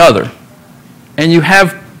to another, and you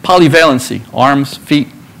have polyvalency, arms, feet,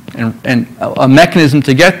 and a mechanism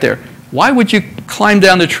to get there, why would you climb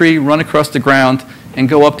down the tree, run across the ground, and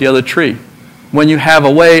go up the other tree when you have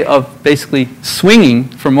a way of basically swinging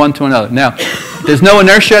from one to another? Now, there's no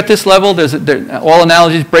inertia at this level. All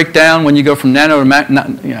analogies break down when you go from nano to macro.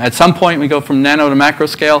 At some point, we go from nano to macro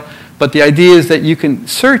scale. But the idea is that you can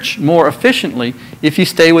search more efficiently if you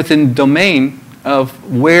stay within the domain of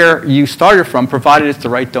where you started from, provided it's the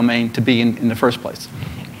right domain to be in the first place.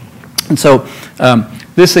 And so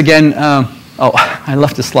this again, I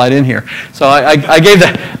left a slide in here. So I gave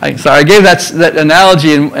that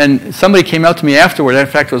analogy, and somebody came up to me afterward. In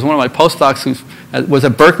fact, it was one of my postdocs who was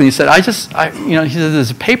at Berkeley. He said, he said, there's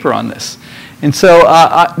a paper on this. And so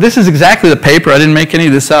this is exactly the paper. I didn't make any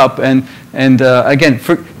of this up. And again,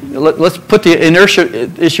 let's put the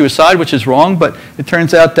inertia issue aside, which is wrong, but it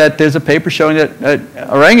turns out that there's a paper showing that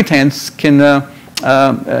orangutans can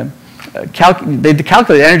they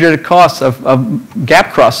calculate the energetic costs of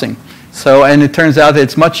gap crossing. So, and it turns out that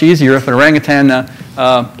it's much easier if an orangutan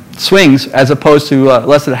swings as opposed to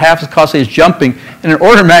less than half as costly as jumping, and an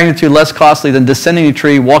order of magnitude less costly than descending a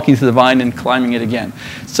tree, walking through the vine, and climbing it again.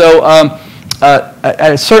 So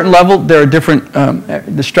at a certain level, there are different,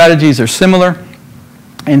 the strategies are similar.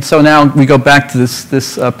 And so now we go back to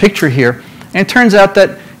this picture here. And it turns out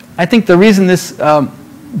that I think the reason this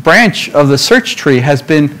branch of the search tree has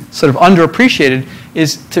been sort of underappreciated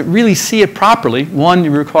is to really see it properly. One,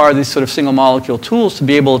 you require these sort of single molecule tools to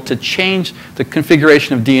be able to change the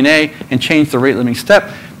configuration of DNA and change the rate limiting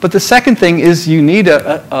step. But the second thing is you need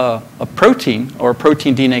a protein or a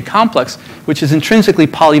protein DNA complex which is intrinsically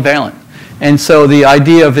polyvalent. And so the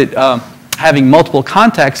idea of it having multiple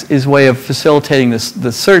contacts is a way of facilitating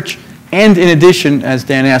the search. And in addition, as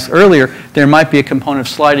Dan asked earlier, there might be a component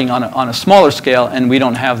of sliding on a smaller scale, and we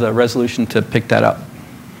don't have the resolution to pick that up.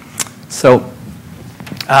 So,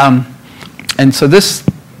 and so this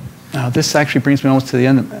actually brings me almost to the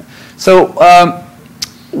end of it. So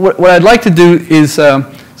what I'd like to do is,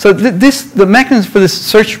 the mechanism for this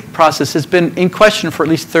search process has been in question for at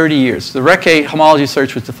least 30 years. The RECA homology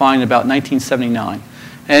search was defined in about 1979.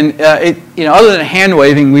 And other than hand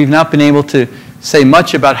waving, we've not been able to say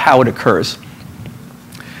much about how it occurs.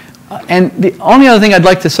 And the only other thing I'd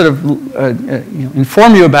like to sort of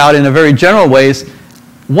inform you about in a very general way is,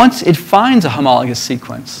 once it finds a homologous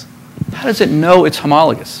sequence, how does it know it's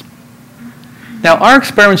homologous? Now, our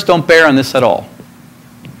experiments don't bear on this at all.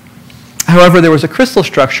 However, there was a crystal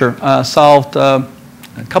structure solved a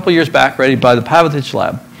couple years back, ready by the Pavlovich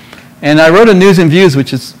lab. And I wrote a News and Views,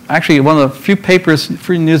 which is actually one of the few papers,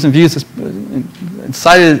 free News and Views, that's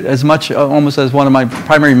cited as much almost as one of my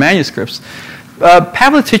primary manuscripts.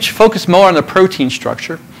 Pavlovich focused more on the protein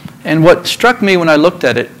structure. And what struck me when I looked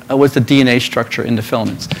at it was the DNA structure in the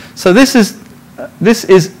filaments. So this is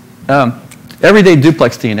everyday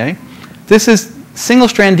duplex DNA. This is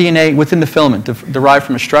single-strand DNA within the filament derived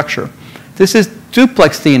from a structure. This is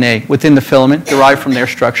duplex DNA within the filament derived from their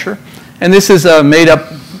structure. And this is a made-up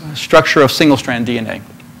structure of single-strand DNA.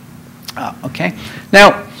 Okay.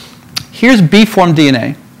 Now, here's B-form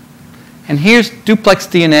DNA, and here's duplex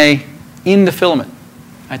DNA in the filament.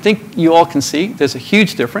 I think you all can see there's a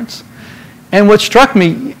huge difference. And what struck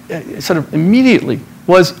me sort of immediately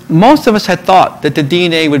was most of us had thought that the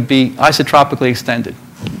DNA would be isotropically extended.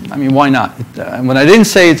 I mean, why not? When I didn't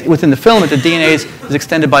say it's within the filament, the DNA is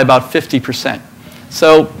extended by about 50%.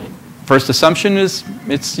 So first assumption is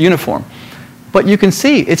it's uniform. But you can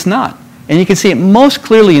see it's not. And you can see it most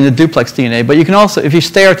clearly in the duplex DNA, but you can also, if you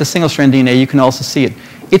stare at the single-strand DNA, you can also see it.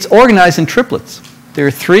 It's organized in triplets. There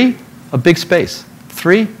are 3, a big space.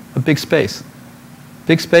 3, a big space.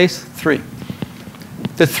 Big space, 3.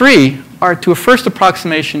 The 3 are, to a first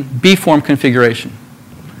approximation, B-form configuration.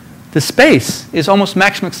 The space is almost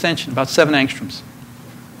maximum extension, about 7 angstroms.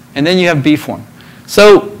 And then you have B-form.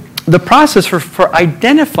 So the process for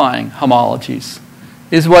identifying homologies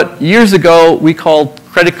is what years ago we called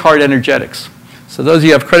credit card energetics. So those of you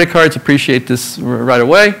who have credit cards appreciate this right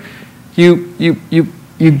away. You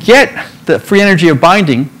get the free energy of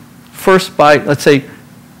binding first by, let's say,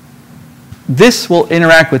 this will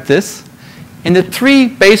interact with this, and the 3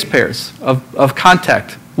 base pairs of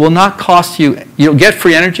contact will not cost you. You'll get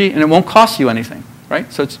free energy, and it won't cost you anything,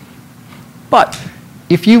 right? So but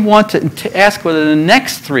if you want to ask whether the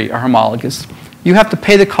next 3 are homologous, you have to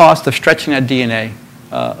pay the cost of stretching that DNA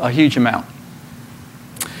a huge amount.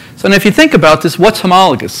 So now if you think about this, what's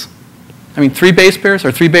homologous? I mean, 3 base pairs?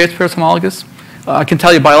 Are 3 base pairs homologous? I can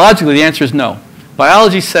tell you biologically the answer is no.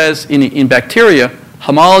 Biology says in bacteria,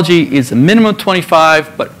 homology is a minimum of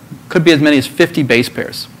 25, but could be as many as 50 base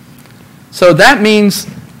pairs. So that means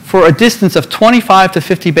for a distance of 25 to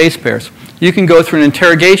 50 base pairs, you can go through an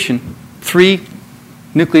interrogation 3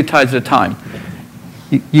 nucleotides at a time.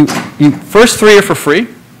 First 3 are for free.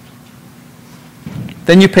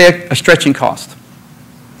 Then you pay a stretching cost.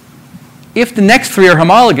 If the next 3 are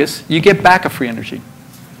homologous, you get back a free energy.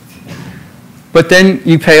 But then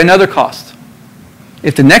you pay another cost.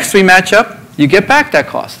 If the next 3 match up, you get back that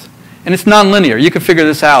cost. And it's nonlinear. You can figure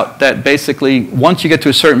this out, that basically once you get to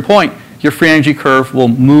a certain point, your free energy curve will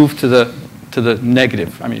move to the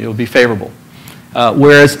negative. I mean, it will be favorable.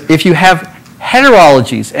 Whereas if you have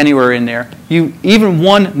heterologies anywhere in there, even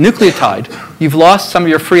one nucleotide, you've lost some of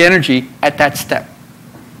your free energy at that step.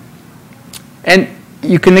 And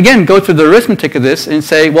you can, again, go through the arithmetic of this and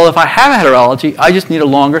say, well, if I have a heterology, I just need a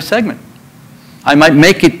longer segment. I might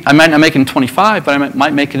not make it in 25, but I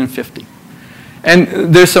might make it in 50.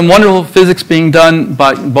 And there's some wonderful physics being done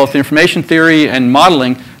by both information theory and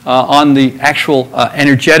modeling on the actual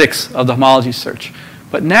energetics of the homology search.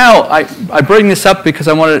 But now I bring this up because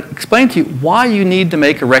I want to explain to you why you need to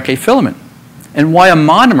make a REC-A filament and why a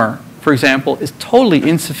monomer, for example, is totally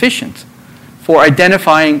insufficient for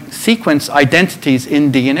identifying sequence identities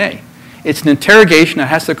in DNA. It's an interrogation that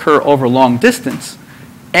has to occur over a long distance,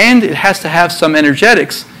 and it has to have some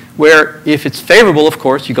energetics where if it's favorable, of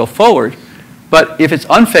course, you go forward, but if it's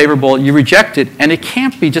unfavorable, you reject it, and it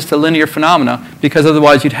can't be just a linear phenomena because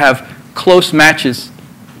otherwise you'd have close matches.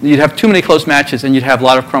 You'd have too many close matches, and you'd have a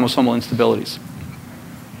lot of chromosomal instabilities.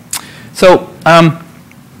 So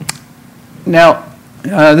now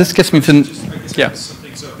this gets me to yeah.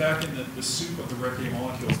 So back in the soup of the REC-A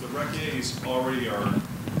molecules, the REC-As already are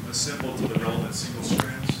assembled to the relevant single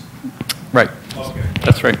strands. Right. Okay.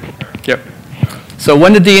 That's right. Yep. So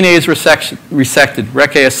when the DNA is resected,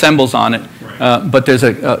 REC-A assembles on it. Right. But there's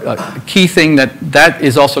a key thing that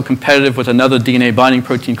is also competitive with another DNA binding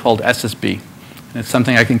protein called SSB. And it's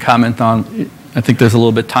something I can comment on. I think there's a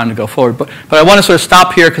little bit of time to go forward. But I want to sort of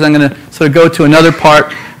stop here because I'm going to sort of go to another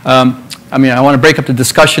part. I want to break up the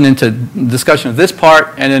discussion into discussion of this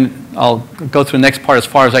part, and then I'll go through the next part as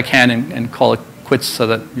far as I can and call it quits so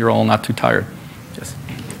that you're all not too tired. Yes.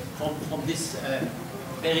 From this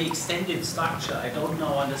very extended structure, I don't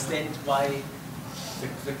understand why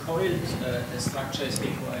the coiled structure is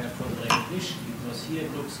required for the recognition, because here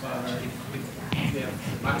it looks if you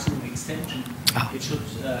have maximum extension, it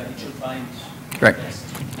should bind. Right. Best.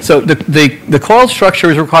 So the coiled structure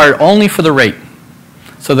is required only for the rate.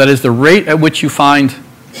 So that is the rate at which you find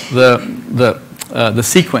the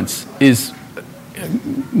sequence is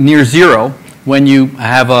near 0 when you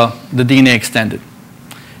have the DNA extended.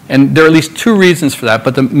 And there are at least 2 reasons for that,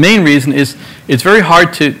 but the main reason is it's very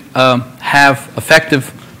hard to have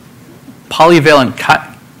effective polyvalent,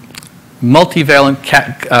 multivalent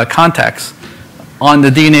contacts on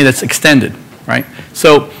the DNA that's extended, right?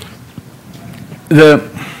 So let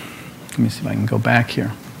me see if I can go back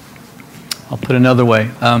here. I'll put it another way.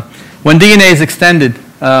 When DNA is extended,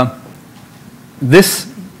 this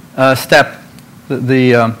step,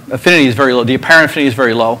 the affinity is very low. The apparent affinity is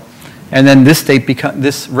very low, and then this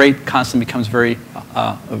rate constant becomes very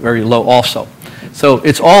low also. So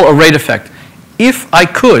it's all a rate effect. If I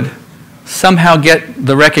could somehow get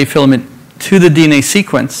the REC-A filament to the DNA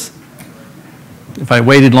sequence, if I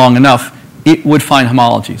waited long enough, it would find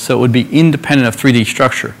homology. So it would be independent of 3D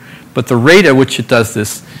structure. But the rate at which it does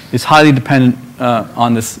this is highly dependent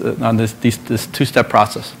on this 2-step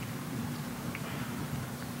process.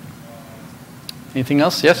 Anything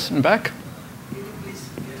else? Yes, in the back?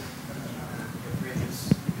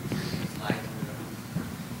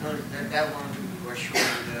 That one you were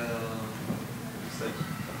showing the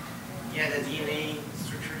DNA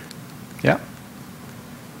structure. Yeah.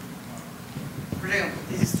 For example,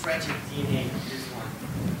 this is stretched DNA. This one.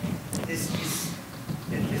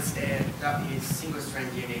 That is single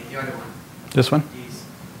strand DNA. The other one. This one?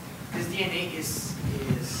 This DNA is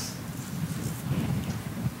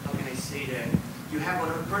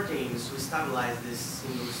proteins to stabilize this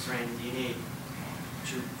single-strand DNA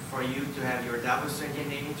for you to have your double-strand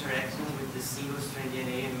DNA interacting with the single-strand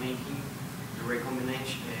DNA and making the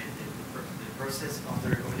recombination, the process of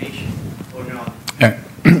the recombination, or not?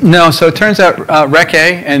 No, so it turns out Rec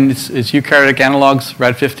A and its eukaryotic analogs,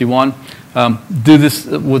 Rad51, do this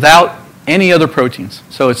without any other proteins.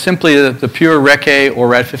 So it's simply the pure Rec A or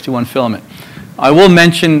Rad51 filament. I will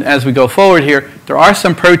mention as we go forward here, there are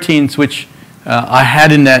some proteins which I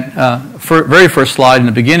had in that very first slide in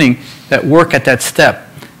the beginning that work at that step.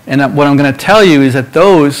 And what I'm going to tell you is that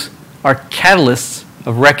those are catalysts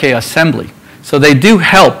of Rec A assembly. So they do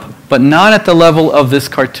help, but not at the level of this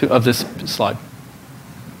slide.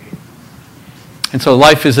 And so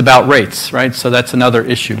life is about rates, right? So that's another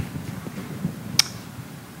issue.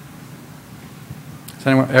 Does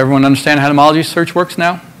everyone understand how homology search works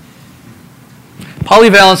now?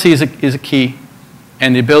 Polyvalency is a key,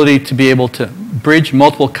 and the ability to be able to bridge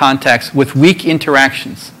multiple contacts with weak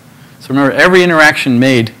interactions. So remember, every interaction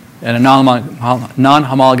made at a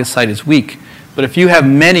non-homologous site is weak. But if you have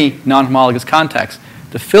many non-homologous contacts,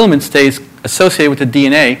 the filament stays associated with the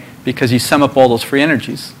DNA because you sum up all those free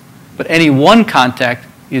energies. But any one contact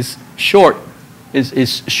is short-lived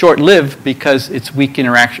because it's weak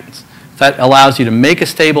interactions. That allows you to make a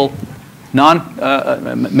stable,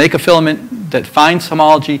 make a filament that finds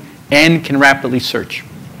homology and can rapidly search.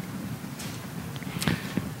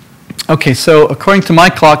 Okay, so according to my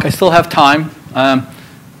clock, I still have time.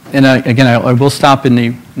 And again, I will stop in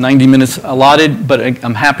the 90 minutes allotted, but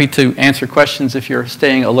I'm happy to answer questions if you're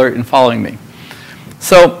staying alert and following me.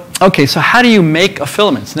 So, okay, so how do you make a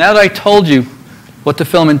filament? So now that I told you what the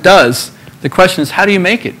filament does, the question is, how do you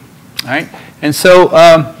make it? All right? And so,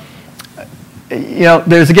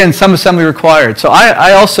 there's, again, some assembly required. So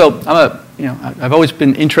I've always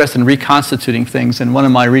been interested in reconstituting things, and one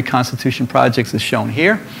of my reconstitution projects is shown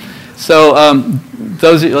here. So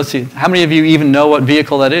let's see, how many of you even know what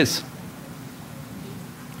vehicle that is?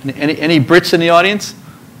 Any Brits in the audience?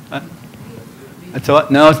 It's a what?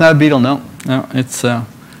 No, it's not a beetle, no. No, it's,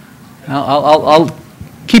 I'll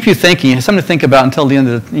keep you thinking, something to think about until the end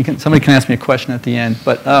of somebody can ask me a question at the end.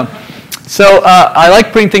 But, I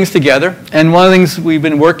like putting things together, and one of the things we've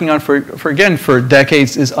been working on for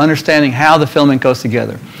decades is understanding how the filament goes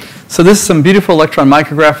together. So this is some beautiful electron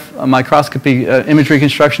microscopy image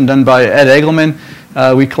reconstruction done by Ed Egelman.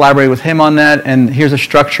 We collaborated with him on that, and here's a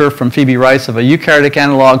structure from Phoebe Rice of a eukaryotic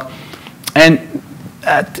analog. And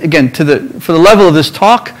again, for the level of this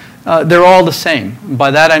talk, they're all the same. By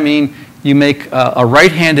that I mean you make a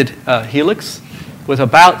right-handed helix with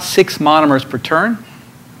about 6 monomers per turn,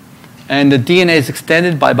 and the DNA is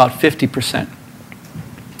extended by about 50%.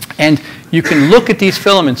 And you can look at these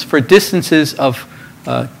filaments for distances of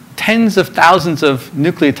tens of thousands of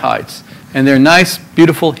nucleotides, and they're nice,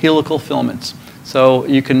 beautiful helical filaments. So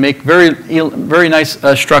you can make very, very nice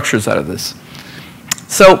structures out of this.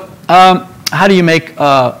 So how do you make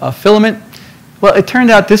a filament? Well, it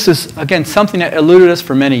turned out this is, again, something that eluded us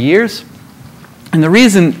for many years. And the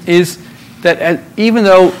reason is that even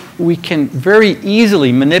though we can very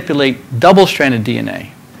easily manipulate double-stranded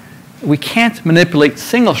DNA, we can't manipulate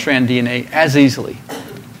single-strand DNA as easily.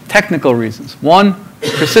 Technical reasons. One,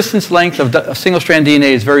 the persistence length of single-strand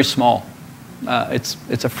DNA is very small.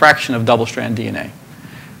 It's a fraction of double-strand DNA.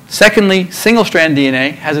 Secondly, single-strand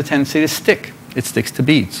DNA has a tendency to stick. It sticks to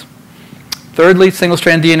beads. Thirdly,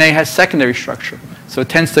 single-strand DNA has secondary structure. So it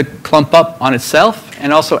tends to clump up on itself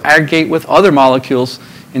and also aggregate with other molecules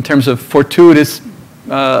in terms of fortuitous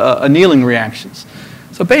annealing reactions.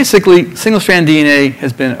 So basically, single-strand DNA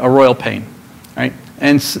has been a royal pain, right?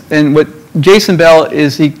 And what Jason Bell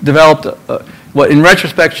is, he developed what in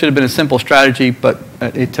retrospect should have been a simple strategy, but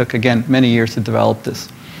it took, again, many years to develop this.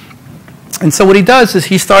 And so what he does is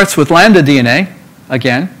he starts with lambda DNA,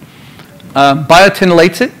 again,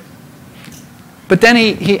 biotinylates it, but then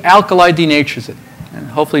he alkali denatures it. And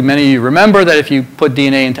hopefully many of you remember that if you put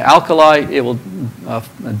DNA into alkali, it will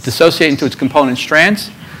dissociate into its component strands.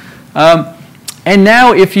 And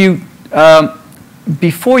now if you,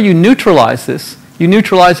 before you neutralize this, you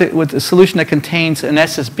neutralize it with a solution that contains an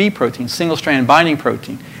SSB protein, single-strand binding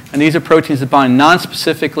protein. And these are proteins that bind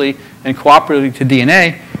non-specifically and cooperatively to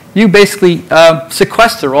DNA. You basically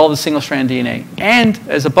sequester all the single-strand DNA. And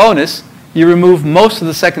as a bonus, you remove most of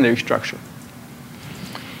the secondary structure.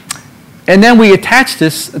 And then we attach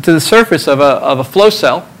this to the surface of a flow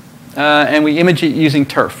cell, and we image it using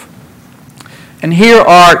TURF. And here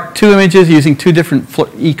are 2 images using 2 different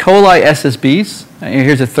E. coli SSBs.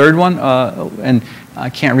 Here's a third one, and I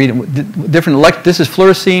can't read it. This is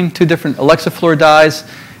fluorescein, 2 different Alexafluor dyes,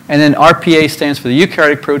 And then RPA stands for the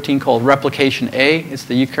eukaryotic protein called replication A. It's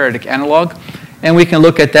the eukaryotic analog. And we can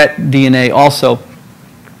look at that DNA also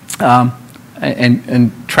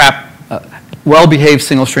and trap well-behaved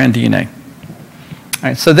single-strand DNA. All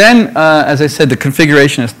right, so then, as I said, the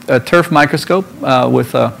configuration is a turf microscope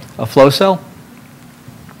with a flow cell.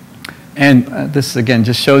 And this, again,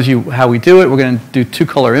 just shows you how we do it. We're going to do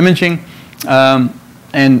two-color imaging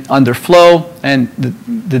and under flow, and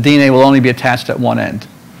the DNA will only be attached at one end.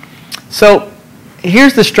 So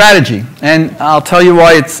here's the strategy, and I'll tell you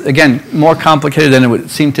why it's, again, more complicated than it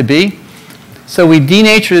would seem to be. So we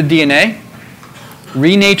denature the DNA,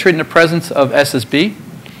 renature it in the presence of SSB,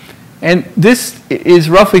 and this is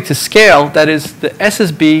roughly to scale. That is, the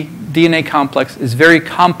SSB DNA complex is very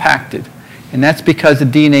compacted, and that's because the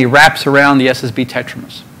DNA wraps around the SSB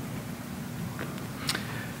tetramers.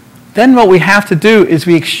 Then what we have to do is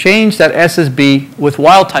we exchange that SSB with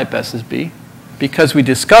wild-type SSB because we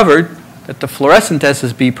discovered that the fluorescent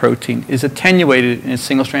SSB protein is attenuated in its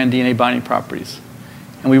single-strand DNA binding properties.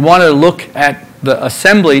 And we want to look at the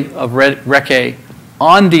assembly of Rec-A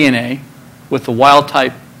on DNA with the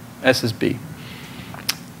wild-type SSB.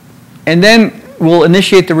 And then we'll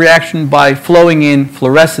initiate the reaction by flowing in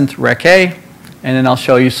fluorescent Rec-A, and then I'll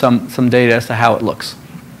show you some data as to how it looks.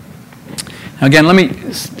 Now again, let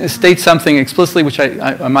me state something explicitly, which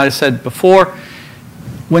I might have said before.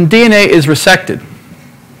 When DNA is resected,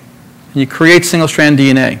 and you create single-strand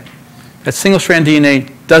DNA, that single-strand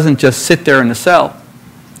DNA doesn't just sit there in the cell.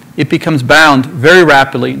 It becomes bound very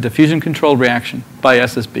rapidly in diffusion-controlled reaction by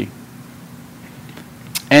SSB.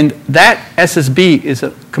 And that SSB is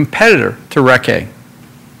a competitor to Rec-A.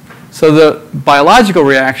 So the biological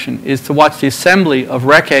reaction is to watch the assembly of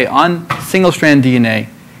Rec-A on single-strand DNA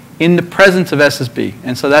in the presence of SSB.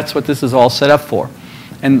 And so that's what this is all set up for.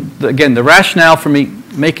 And again, the rationale for me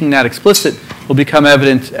making that explicit will become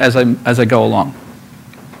evident as I go along.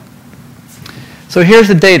 So here's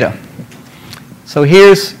the data. So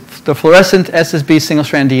here's the fluorescent SSB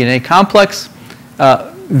single-strand DNA complex,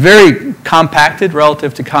 very compacted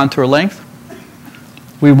relative to contour length.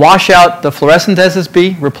 We wash out the fluorescent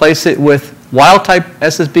SSB, replace it with wild-type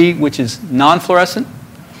SSB, which is non-fluorescent,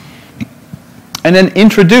 and then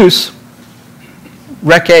introduce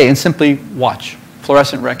Rec-A and simply watch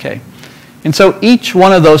fluorescent Rec-A. And so each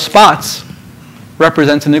one of those spots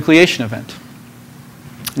represents a nucleation event.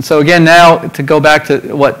 And so again, now to go back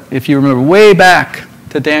to what, if you remember way back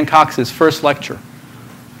to Dan Cox's first lecture,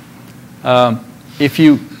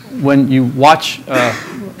 when you watch,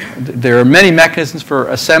 there are many mechanisms for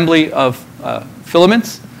assembly of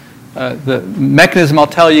filaments. The mechanism I'll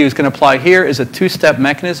tell you is going to apply here is a two-step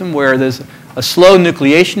mechanism where there's a slow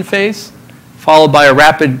nucleation phase followed by a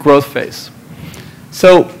rapid growth phase.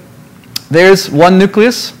 So there's one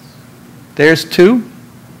nucleus. There's two.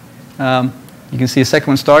 You can see a second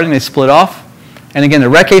one starting. They split off. And again, the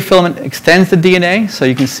Rec-A filament extends the DNA. So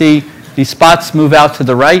you can see these spots move out to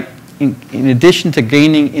the right in addition to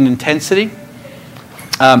gaining in intensity.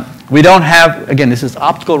 We don't have, again, this is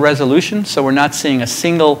optical resolution, so we're not seeing a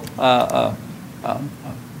single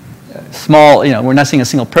small, we're not seeing a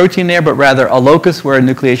single protein there, but rather a locus where a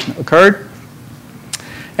nucleation occurred.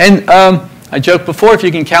 And I joked before, if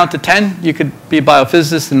you can count to 10, you could be a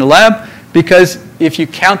biophysicist in the lab, because if you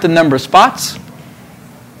count the number of spots,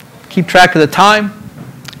 keep track of the time,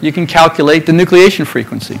 you can calculate the nucleation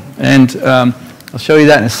frequency. And I'll show you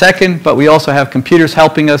that in a second, but we also have computers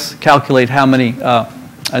helping us calculate how many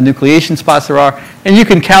nucleation spots there are. And you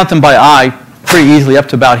can count them by eye pretty easily up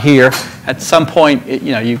to about here. At some point,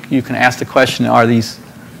 you can ask the question, are these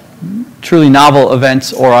truly novel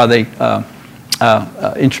events or are they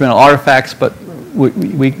instrumental artifacts? But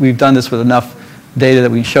we've done this with enough data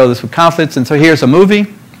that we can show this with confidence. And so here's a movie.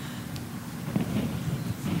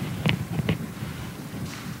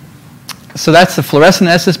 So that's the fluorescent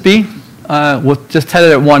SSB. We'll just head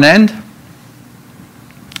it at one end.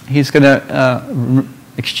 He's going to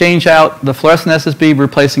exchange out the fluorescent SSB,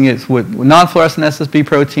 replacing it with non-fluorescent SSB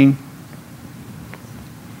protein,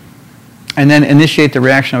 and then initiate the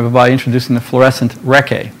reaction by introducing the fluorescent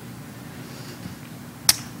Rec-A.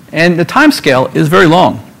 And the time scale is very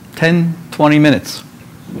long, 10, 20 minutes.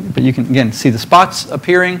 But you can, again, see the spots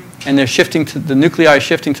appearing, and they're shifting to, the nuclei are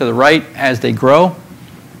shifting to the right as they grow.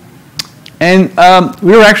 And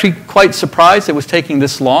we were actually quite surprised it was taking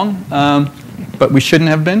this long, but we shouldn't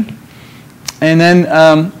have been. And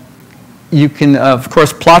then you can, of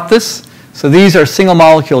course, plot this. So these are single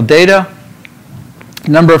molecule data.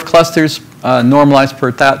 Number of clusters normalized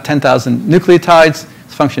per 10,000 nucleotides.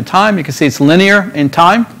 It's a function of time. You can see it's linear in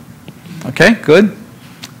time. OK, good.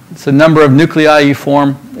 So the number of nuclei you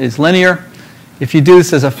form is linear. if you do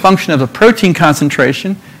this as a function of the protein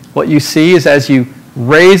concentration, what you see is as you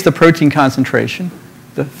raise the protein concentration,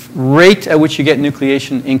 the rate at which you get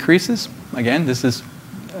nucleation increases. Again, this is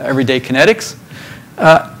everyday kinetics.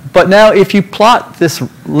 But now if you plot this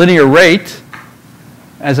linear rate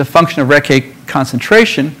as a function of Rec A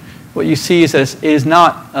concentration, what you see is that it is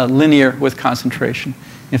not linear with concentration.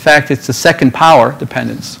 In fact, it's the second power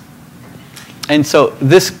dependence. And so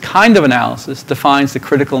this kind of analysis defines the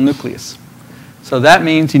critical nucleus. So that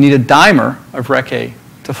means you need a dimer of Rec A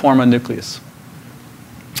to form a nucleus.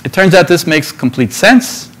 It turns out this makes complete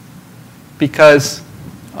sense because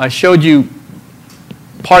I showed you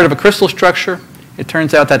part of a crystal structure. It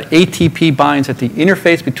turns out that ATP binds at the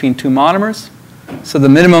interface between two monomers. So the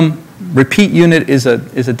minimum repeat unit is a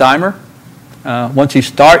dimer. Once you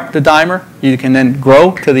start the dimer, you can then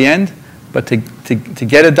grow to the end. But to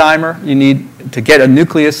get a dimer, you need to get a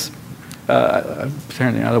nucleus.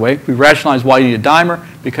 Turn the other way. We rationalize why you need a dimer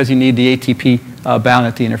because you need the ATP bound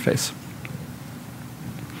at the interface.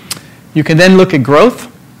 You can then look at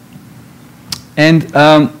growth. And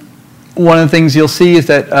one of the things you'll see is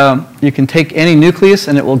that you can take any nucleus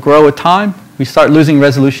and it will grow with time. We start losing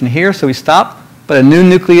resolution here, so we stop. But a new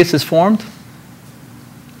nucleus is formed.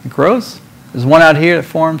 It grows. There's one out here that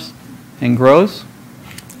forms and grows.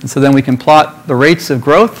 And so then we can plot the rates of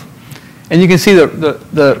growth. And you can see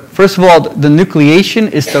first of all, the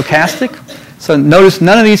nucleation is stochastic. So notice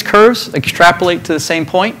none of these curves extrapolate to the same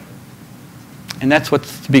point. And that's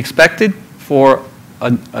what's to be expected for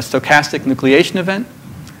a stochastic nucleation event.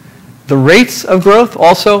 The rates of growth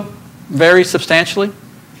also vary substantially.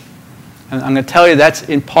 And I'm going to tell you that's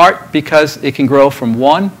in part because it can grow from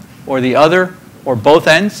one or the other or both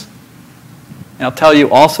ends. And I'll tell you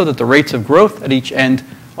also that the rates of growth at each end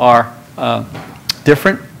are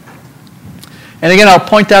different. And again, I'll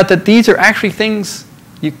point out that these are actually things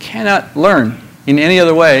you cannot learn in any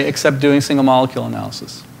other way except doing single molecule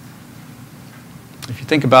analysis. If you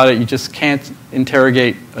think about it, you just can't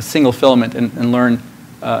interrogate a single filament and learn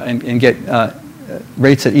and get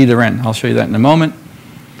rates at either end. I'll show you that in a moment.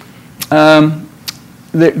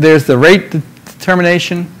 There's the rate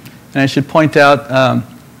determination, and I should point out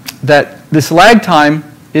that this lag time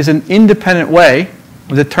is an independent way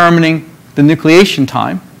of determining the nucleation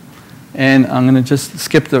time. And I'm going to just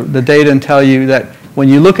skip the data and tell you that when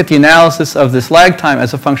you look at the analysis of this lag time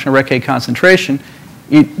as a function of Rec A concentration,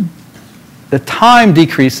 the time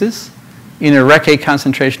decreases in a Rec A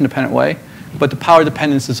concentration dependent way, but the power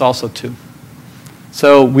dependence is also 2.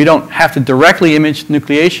 So we don't have to directly image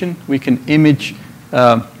nucleation. We can image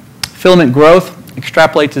filament growth,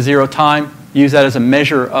 extrapolate to 0 time, use that as a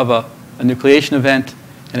measure of a nucleation event,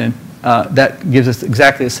 and then that gives us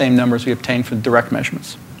exactly the same numbers we obtained for direct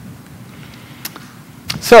measurements.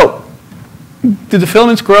 So, do the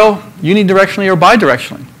filaments grow unidirectionally or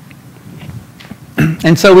bidirectionally?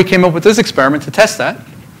 And so we came up with this experiment to test that.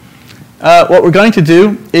 What we're going to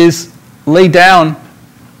do is lay down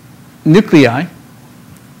nuclei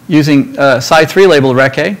using Psi3 labeled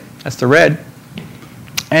Rec A, that's the red.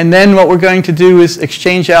 And then what we're going to do is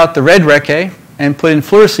exchange out the red Rec A and put in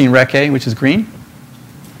fluorescein Rec A, which is green.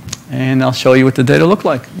 And I'll show you what the data look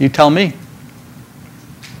like. You tell me.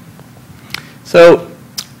 So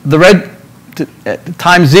the red, at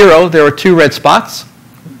time 0, there were 2 red spots,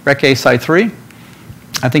 Rec A Psi3.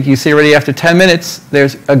 I think you see already after 10 minutes,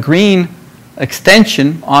 there's a green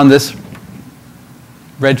extension on this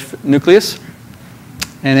red nucleus.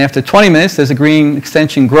 And after 20 minutes, there's a green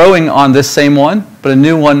extension growing on this same one, but a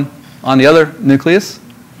new one on the other nucleus.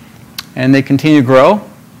 And they continue to grow.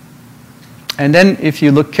 And then if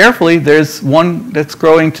you look carefully, there's one that's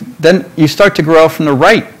growing. Then you start to grow from the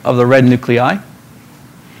right of the red nuclei.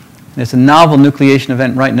 There's a novel nucleation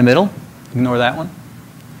event right in the middle. Ignore that one.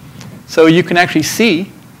 So you can actually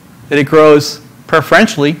see that it grows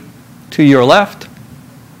preferentially to your left,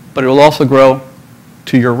 but it will also grow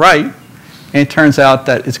to your right. And it turns out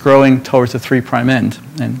that it's growing towards the 3' end,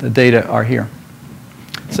 and the data are here.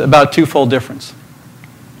 It's about 2-fold difference.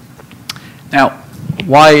 Now,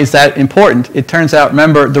 why is that important? It turns out,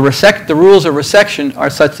 remember, the rules of resection are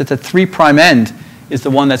such that the 3' end is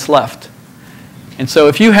the one that's left. And so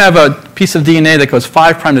if you have a piece of DNA that goes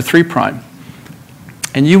 5' to 3',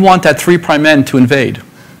 and you want that 3' end to invade,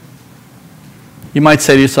 you might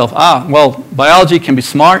say to yourself, well, biology can be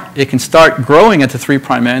smart. It can start growing at the 3'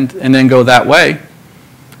 end and then go that way.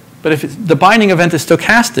 But if the binding event is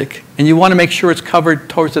stochastic and you want to make sure it's covered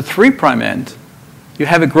towards the 3' end, you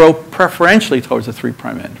have it grow preferentially towards the 3'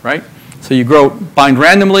 end, right? So you bind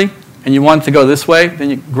randomly, and you want it to go this way,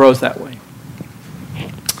 then it grows that way.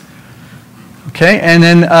 Okay, and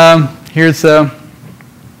then here's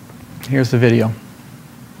Here's the video.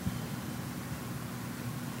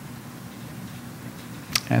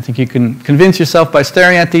 And I think you can convince yourself by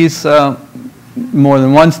staring at these more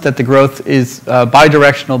than once that the growth is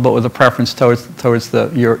bidirectional, but with a preference towards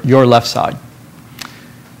your left side.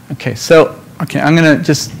 Okay, so I'm going to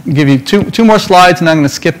just give you two more slides, and I'm going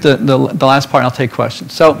to skip the last part, and I'll take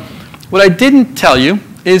questions. So what I didn't tell you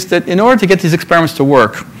is that in order to get these experiments to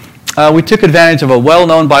work, we took advantage of a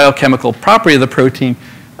well-known biochemical property of the protein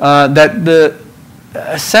that the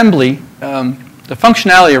assembly, the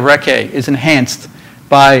functionality of RecA is enhanced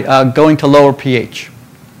by going to lower pH,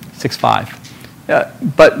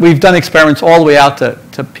 6.5. But we've done experiments all the way out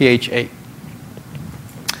to pH 8.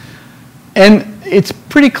 And it's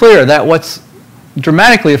pretty clear that what's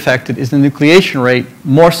dramatically affected is the nucleation rate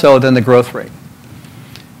more so than the growth rate.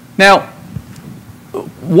 Now,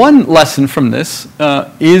 one lesson from this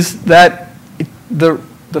is that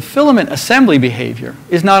the filament assembly behavior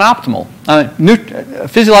is not optimal.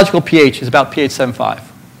 Physiological pH is about pH 7.5.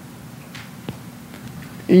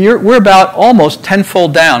 We're about almost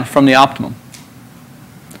tenfold down from the optimum.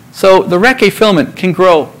 So the RecA filament can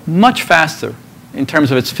grow much faster in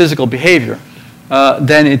terms of its physical behavior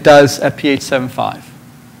than it does at pH 7.5.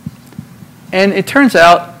 And it turns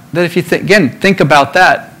out that if you think about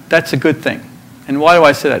that, that's a good thing. And why do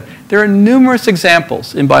I say that? There are numerous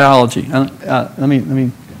examples in biology. There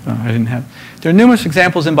are numerous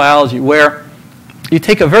examples in biology where you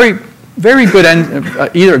take a very good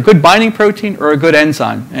either a good binding protein or a good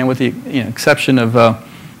enzyme, and with the exception of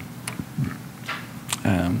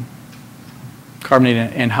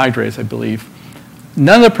carbonated anhydrase, I believe,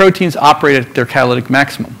 none of the proteins operate at their catalytic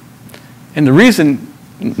maximum. And the reason,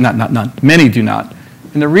 many do not.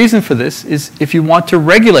 And the reason for this is if you want to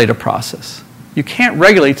regulate a process, you can't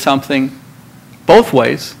regulate something both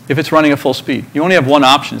ways if it's running at full speed. You only have one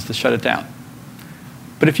option, is to shut it down.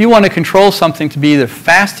 But if you want to control something to be either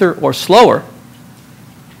faster or slower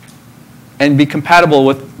and be compatible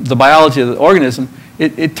with the biology of the organism,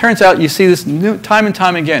 it turns out you see this time and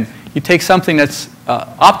time again. You take something that's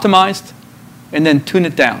optimized and then tune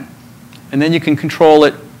it down. And then you can control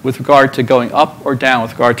it with regard to going up or down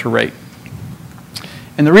with regard to rate.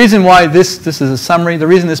 And the reason why this is a summary, the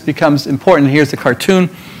reason this becomes important, here's the cartoon.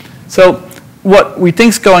 So what we think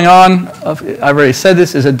is going on, I've already said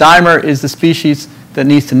this, is a dimer is the species that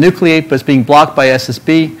needs to nucleate but is being blocked by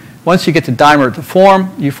SSB. Once you get the dimer to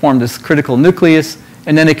form, you form this critical nucleus,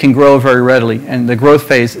 and then it can grow very readily. And the growth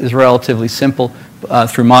phase is relatively simple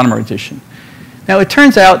through monomer addition. Now it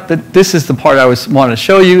turns out that this is the part I wanted to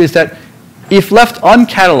show you, is that if left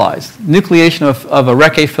uncatalyzed, nucleation of a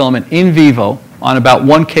RecA filament in vivo on about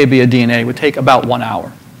 1 kb of DNA would take about 1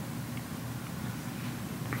 hour.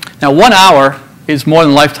 Now 1 hour is more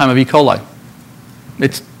than the lifetime of E. coli.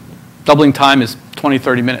 Its doubling time is 20,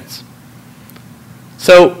 30 minutes.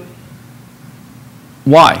 So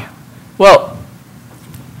why? Well,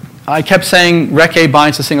 I kept saying RecA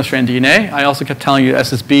binds to single-strand DNA. I also kept telling you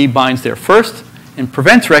SSB binds there first and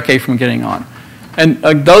prevents RecA from getting on. And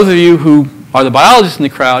those of you who are the biologists in the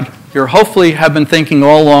crowd, you hopefully have been thinking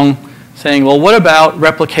all along, saying, well, what about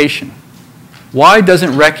replication? Why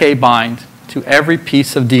doesn't RecA bind to every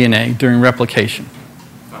piece of DNA during replication?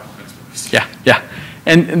 Yeah.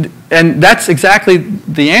 And that's exactly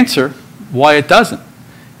the answer why it doesn't.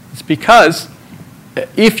 It's because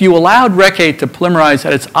if you allowed RecA to polymerize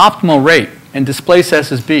at its optimal rate and displace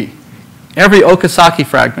SSB, every Okazaki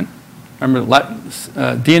fragment, remember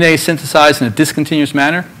DNA is synthesized in a discontinuous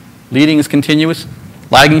manner, leading is continuous,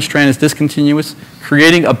 lagging strand is discontinuous,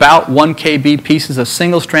 creating about 1 kb pieces of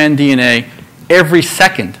single-strand DNA every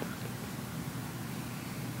second.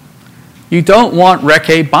 You don't want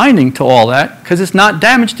RecA binding to all that because it's not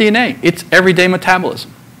damaged DNA. It's everyday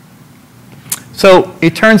metabolism. So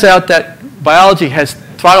it turns out that biology has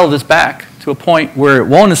throttled this back to a point where it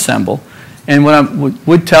won't assemble. And what I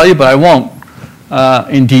would tell you, but I won't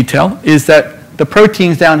in detail, is that the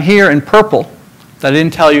proteins down here in purple that I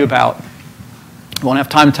didn't tell you about, I won't have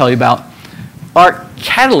time to tell you about, are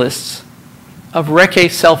catalysts of RecA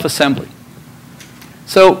self-assembly.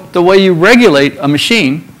 So the way you regulate a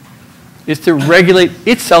machine is to regulate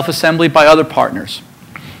its self-assembly by other partners.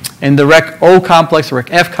 And the RecO complex, the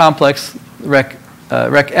RecF complex, the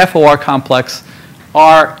RecFOR complex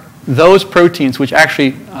are those proteins which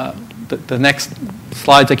actually, the next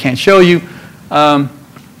slides I can't show you,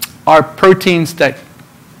 are proteins that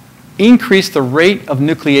increase the rate of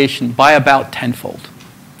nucleation by about tenfold.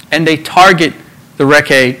 And they target the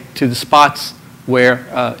RecA to the spots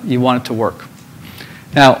where you want it to work.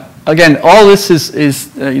 Now, again, all this is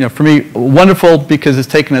for me, wonderful because it's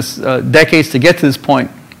taken us decades to get to this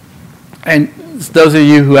point. And those of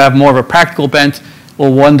you who have more of a practical bent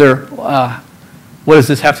will wonder, what does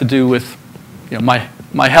this have to do with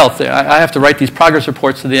my health? I have to write these progress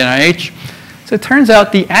reports to the NIH. So it turns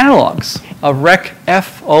out the analogs of REC,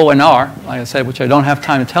 F, O, and R, like I said, which I don't have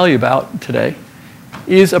time to tell you about today,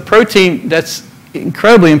 is a protein that's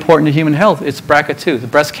incredibly important to human health. It's BRCA2, the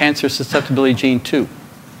breast cancer susceptibility gene 2.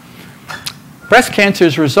 Breast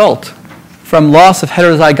cancers result from loss of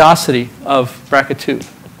heterozygosity of BRCA2.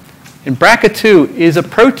 And BRCA2 is a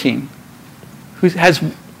protein who has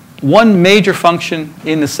one major function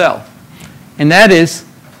in the cell, and that is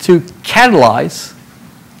to catalyze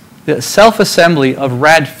the self-assembly of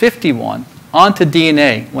RAD51 onto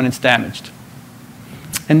DNA when it's damaged.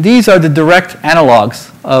 And these are the direct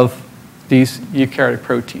analogs of these eukaryotic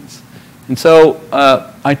proteins. And so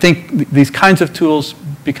I think these kinds of tools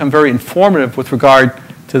become very informative with regard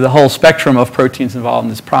to the whole spectrum of proteins involved in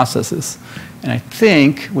these processes. And I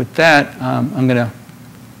think with that, I'm going to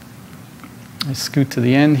scoot to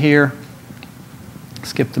the end here,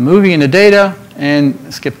 skip the movie and the data,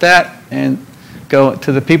 and skip that, and go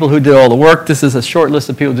to the people who did all the work. This is a short list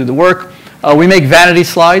of people who did the work. We make vanity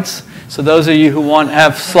slides. So those of you who want to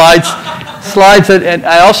have slides that, and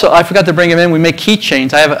I forgot to bring them in. We make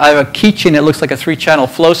keychains. I have a keychain that looks like a 3-channel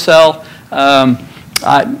flow cell.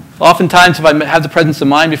 Oftentimes, if I have the presence of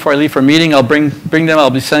mind before I leave for a meeting, I'll bring them. I'll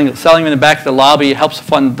be selling them in the back of the lobby. It helps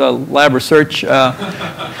fund the lab research.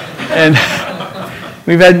 And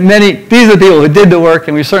we've had many. These are the people who did the work,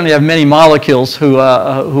 and we certainly have many molecules who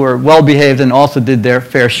are well behaved and also did their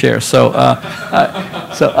fair share. So,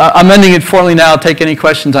 I'm ending it formally now. I'll take any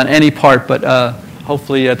questions on any part, but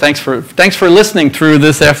hopefully, thanks for listening through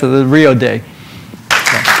this after the Rio Day.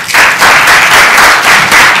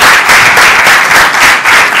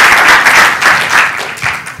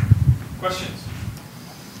 Questions?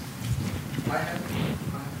 I have.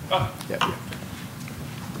 Yeah.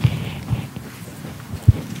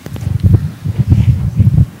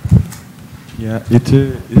 Yeah,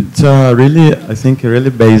 it's a really, I think, a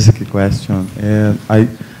really basic question, and I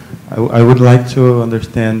would like to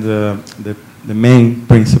understand the main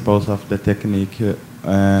principles of the technique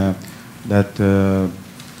that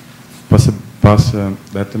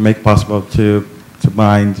make possible to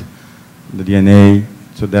bind the DNA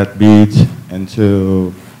to that bead and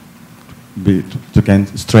to can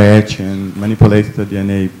stretch and manipulate the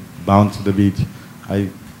DNA bound to the bead. I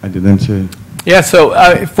didn't. Yeah, so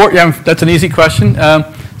that's an easy question.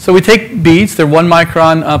 So we take beads. They're 1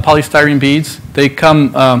 micron polystyrene beads. They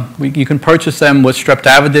come. You can purchase them with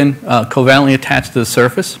streptavidin covalently attached to the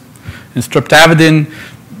surface. And streptavidin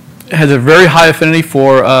has a very high affinity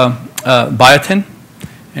for biotin,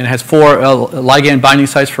 and it has 4 ligand binding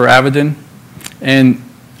sites for avidin. And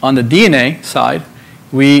on the DNA side,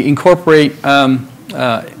 we incorporate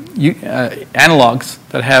analogs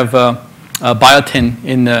that have biotin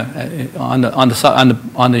in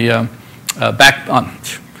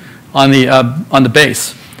on the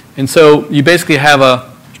base, and so you basically have a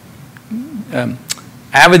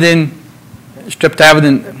biotin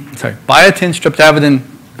streptavidin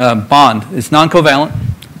bond. It's non-covalent,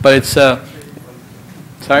 but it's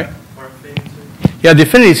sorry. Yeah, the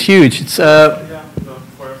affinity is huge. It's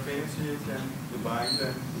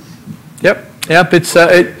Yep.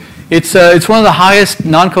 It's one of the highest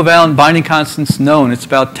non-covalent binding constants known. It's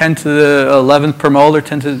about 10 to the 11th per molar,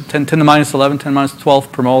 10 to the minus 11, 10 to the minus 12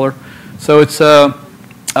 per molar. So it's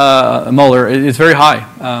molar. It's very high.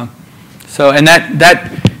 And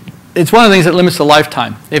it's one of the things that limits the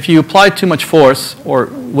lifetime. If you apply too much force or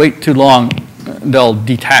wait too long, they'll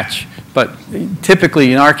detach. But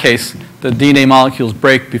typically, in our case, the DNA molecules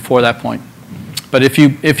break before that point. But if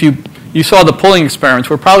you saw the pulling experiments,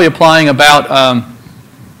 we're probably applying about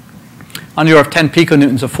on the order of 10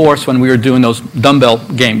 piconewtons of force when we were doing those dumbbell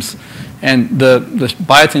games. And the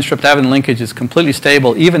biotin streptavidin linkage is completely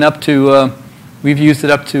stable, even up to, we've used it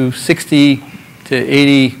up to 60 to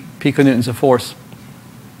 80 piconewtons of force.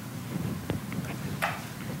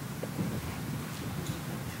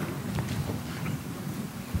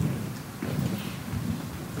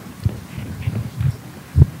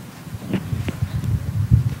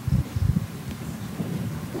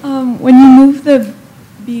 When you move the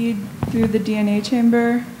bead through the DNA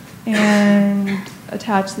chamber and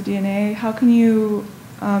attach the DNA, how can you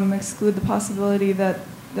exclude the possibility that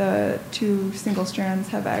the 2 single strands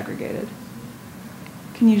have aggregated?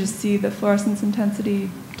 Can you just see the fluorescence intensity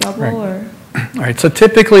double, right. Or? All right. So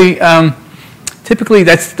typically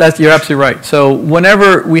that's you're absolutely right. So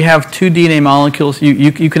whenever we have 2 DNA molecules,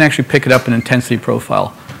 you can actually pick it up in intensity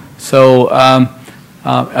profile. So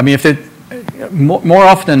I mean, if it more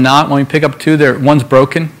often than not, when we pick up 2, one's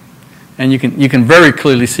broken. And you can very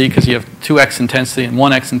clearly see because you have 2x intensity and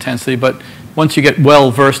 1x intensity. But once you get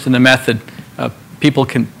well versed in the method, people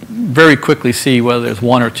can very quickly see whether there's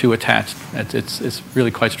 1 or 2 attached. It's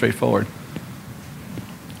really quite straightforward.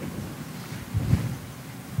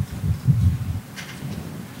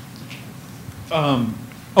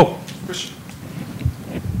 Christian.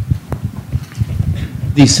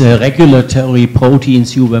 These regulatory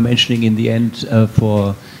proteins you were mentioning in the end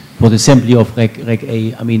for the assembly of Reg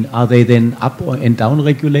A, I mean, are they then up and down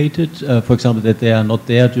regulated? For example, that they are not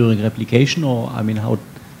there during replication, or I mean, how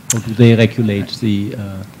do they regulate the?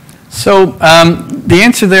 So the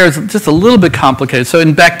answer there is just a little bit complicated. So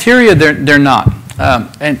in bacteria, they're not,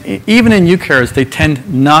 and even in eukaryotes, they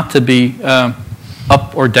tend not to be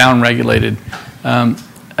up or down regulated.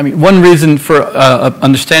 I mean, one reason for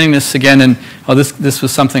understanding this again, and this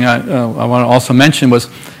was something I want to also mention, was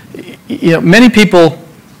many people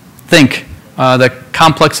think that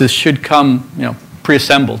complexes should come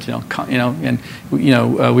pre-assembled. And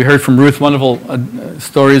we heard from Ruth wonderful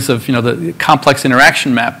stories of the complex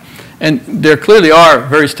interaction map, and there clearly are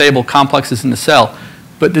very stable complexes in the cell.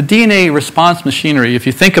 But the DNA response machinery, if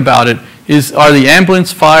you think about it, are the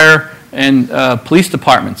ambulance, fire, and police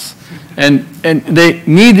departments. And they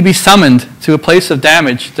need to be summoned to a place of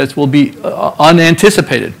damage that will be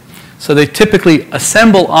unanticipated. So they typically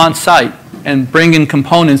assemble on site and bring in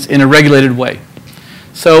components in a regulated way.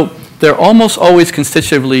 So they're almost always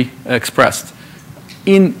constitutively expressed.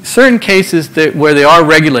 In certain cases where they are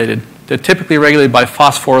regulated, they're typically regulated by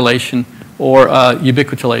phosphorylation or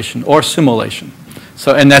ubiquitination or simulation.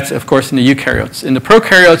 So, and that's, of course, in the eukaryotes. In the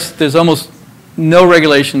prokaryotes, there's almost no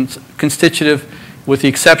regulations constitutive, with the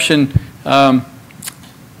exception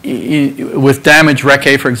with damage, Rec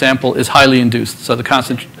A, for example, is highly induced. So the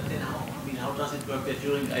concentration. But then how does it work that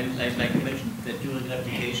during, like you mentioned, that during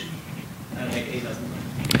replication, Rec A doesn't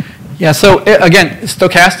work? Yeah, so again,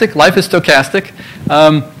 stochastic, life is stochastic.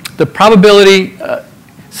 The probability,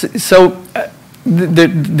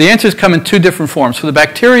 the answers come in 2 different forms. For the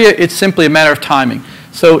bacteria, it's simply a matter of timing.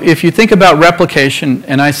 So if you think about replication,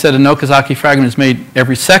 and I said an Okazaki fragment is made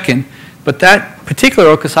every second, but that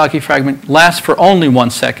particular Okazaki fragment lasts for only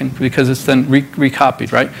 1 second because it's then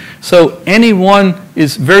recopied, right? So any one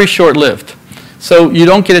is very short-lived. So you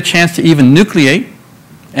don't get a chance to even nucleate,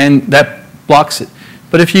 and that blocks it.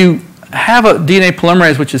 But if you have a DNA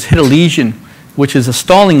polymerase which has hit a lesion, which is a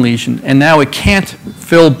stalling lesion, and now it can't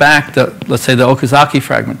fill back let's say, the Okazaki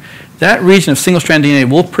fragment, that region of single-strand DNA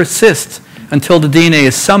will persist until the DNA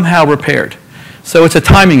is somehow repaired. So it's a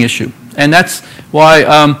timing issue, and that's why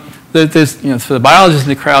there's, for the biologists in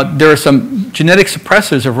the crowd, there are some genetic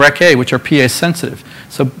suppressors of Rec A which are pH sensitive.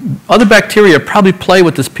 So other bacteria probably play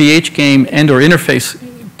with this pH game and or interface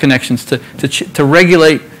connections to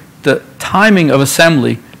regulate the timing of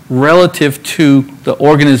assembly relative to the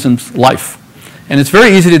organism's life. And it's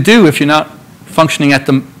very easy to do if you're not functioning at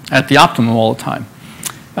the optimum all the time.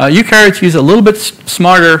 Eukaryotes use a little bit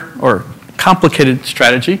smarter or complicated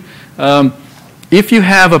strategy. If you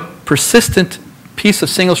have a persistent piece of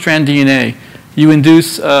single-strand DNA, you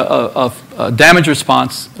induce a damage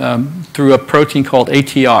response through a protein called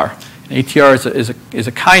ATR. And ATR is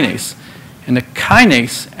a kinase. And the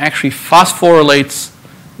kinase actually phosphorylates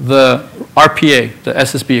the RPA, the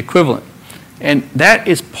SSB equivalent. And that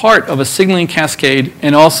is part of a signaling cascade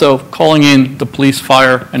and also calling in the police,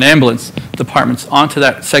 fire, and ambulance departments onto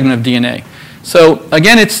that segment of DNA. So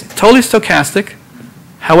again, it's totally stochastic.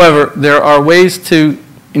 However, there are ways to,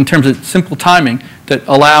 in terms of simple timing, that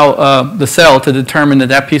allow the cell to determine that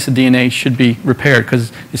that piece of DNA should be repaired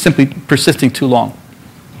because it's simply persisting too long.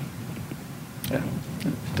 Yeah.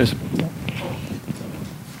 There's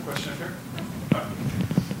Question here?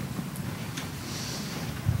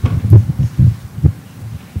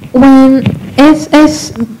 When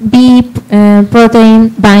SSB protein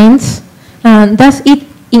binds, does it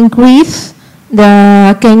increase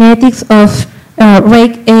the kinetics of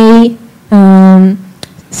Reg A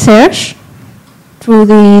search through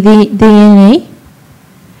the DNA?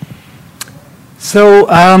 So,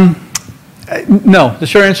 no. The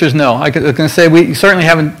short answer is no. I was going to say we certainly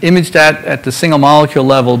haven't imaged that at the single molecule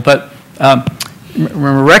level, but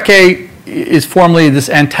remember, Rec A is formally this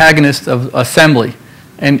antagonist of assembly.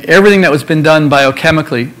 And everything that was been done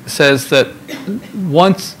biochemically says that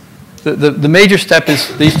once the major step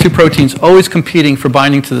is these 2 proteins always competing for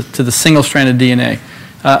binding to the single-stranded DNA.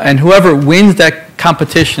 And whoever wins that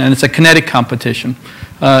competition, and it's a kinetic competition,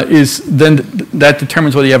 that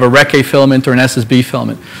determines whether you have a Rec A filament or an SSB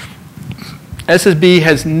filament. SSB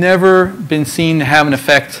has never been seen to have an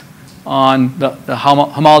effect on the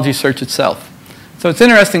homology search itself. So it's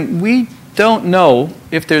interesting. We don't know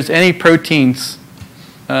if there's any proteins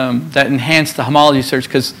that enhance the homology search,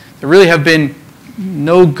 because there really have been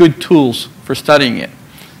no good tools for studying it.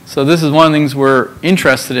 So this is one of the things we're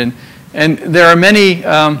interested in. And there are many,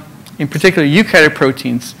 in particular eukaryotic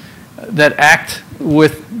proteins, that act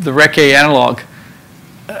with the REC-A analog,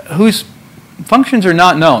 whose functions are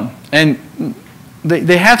not known. And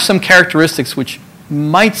they have some characteristics which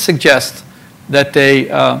might suggest that they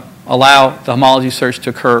allow the homology search to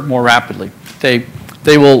occur more rapidly. They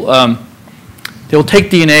will take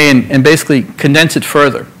DNA and basically condense it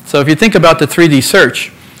further. So if you think about the 3D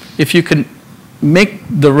search, if you can make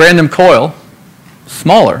the random coil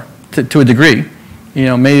smaller to a degree,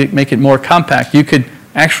 make it more compact, you could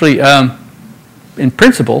actually, in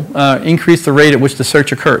principle, increase the rate at which the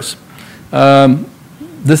search occurs.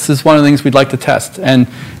 This is one of the things we'd like to test. And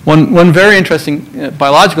one very interesting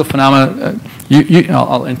biological phenomena,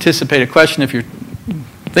 I'll anticipate a question if you're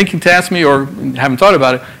thinking to ask me or haven't thought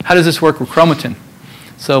about it. How does this work with chromatin?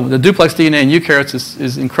 So the duplex DNA in eukaryotes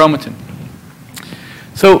is in chromatin.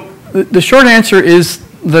 So the short answer is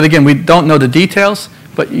that, again, we don't know the details,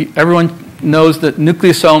 but everyone knows that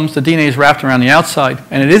nucleosomes, the DNA is wrapped around the outside,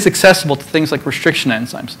 and it is accessible to things like restriction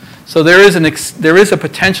enzymes. So there is a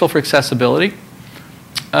potential for accessibility.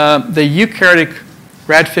 The eukaryotic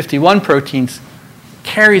Rad51 proteins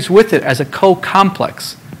carries with it as a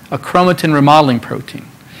co-complex a chromatin remodeling protein.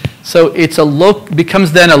 So it's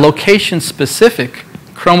becomes then a location-specific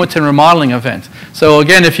chromatin remodeling event. So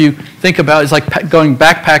again, if you think about it, it's like going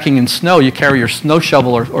backpacking in snow. You carry your snow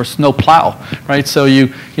shovel or snow plow, right? So when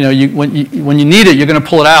you need it, you're going to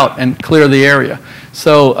pull it out and clear the area.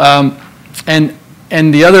 So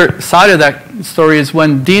and the other side of that story is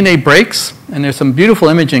when DNA breaks, and there's some beautiful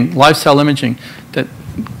imaging, live cell imaging, that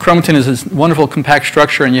chromatin is this wonderful compact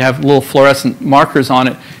structure, and you have little fluorescent markers on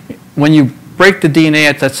it. When you break the DNA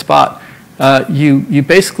at that spot, you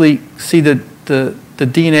basically see the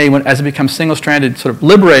DNA, as it becomes single-stranded, sort of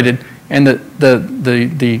liberated, and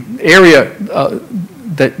the area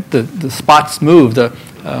that the spots move,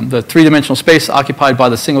 the three-dimensional space occupied by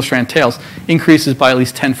the single-strand tails, increases by at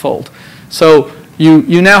least tenfold. So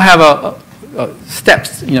you now have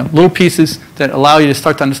steps, little pieces that allow you to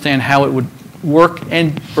start to understand how it would work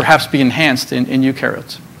and perhaps be enhanced in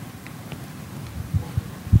eukaryotes.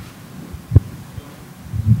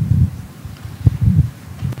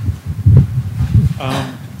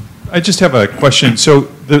 I just have a question. So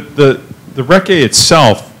the REC-A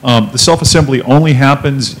itself, the self-assembly only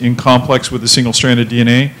happens in complex with the single-stranded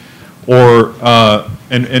DNA, or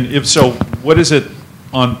and if so, what is it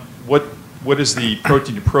on what is the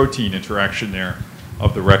protein-to-protein interaction there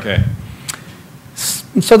of the REC-A?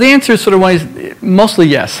 So the answer is sort of mostly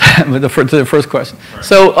yes to the first question. Right.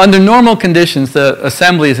 So under normal conditions, the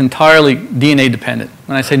assembly is entirely DNA dependent.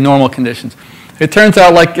 When I say normal conditions, it turns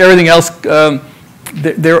out, like everything else,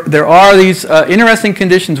 there are these interesting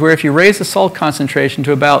conditions where if you raise the salt concentration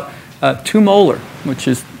to about 2 molar, which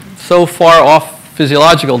is so far off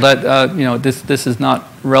physiological that this is not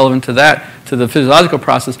relevant to the physiological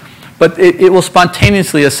process, but it will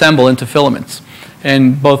spontaneously assemble into filaments.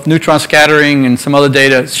 And both neutron scattering and some other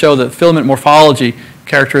data show that filament morphology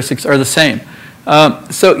characteristics are the same.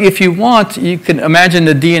 So if you want, you can imagine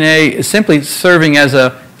the DNA is simply serving as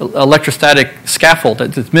an electrostatic scaffold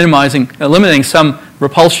that's eliminating some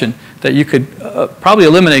repulsion that you could probably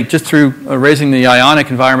eliminate just through raising the ionic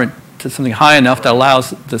environment to something high enough that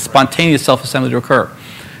allows the spontaneous self-assembly to occur.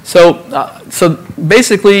 So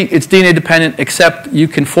basically, it's DNA dependent, except you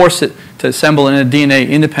can force it to assemble in a DNA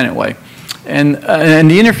independent way. And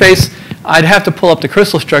the interface, I'd have to pull up the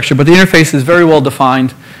crystal structure, but the interface is very well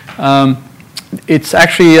defined. It's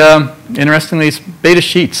actually, interestingly, it's beta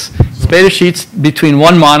sheets. It's beta sheets between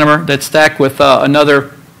one monomer that's stacked with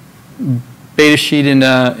another beta sheet in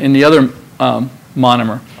the other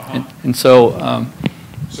monomer. Uh-huh. And so...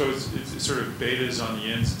 so it's sort of betas on the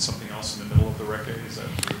ends and something else in the middle of the REC-A, is that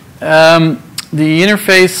true? The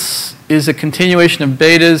interface is a continuation of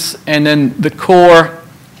betas, and then the core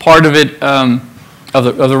part of it, of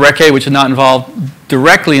the REC-A, which is not involved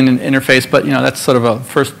directly in an interface, but that's sort of a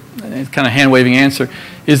first kind of hand-waving answer,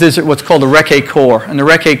 is this what's called the REC-A core. And the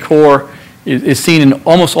REC-A core is seen in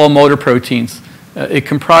almost all motor proteins. It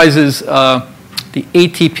comprises the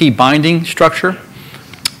ATP binding structure.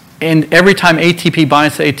 And every time ATP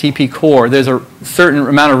binds to ATP core, there's a certain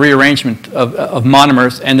amount of rearrangement of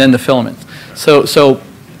monomers and then the filament. So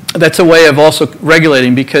that's a way of also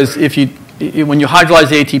regulating, because when you hydrolyze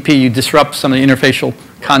the ATP, you disrupt some of the interfacial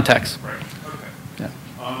contacts. Right. Okay. Yeah.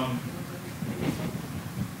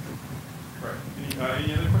 Right.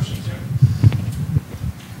 Any other questions?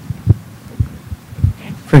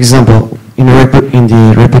 For example, in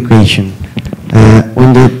the replication.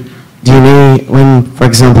 When the DNA, when, for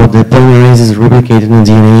example, the polymerase is replicated in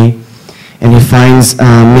DNA, and it finds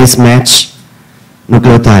a mismatch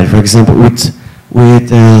nucleotide, for example,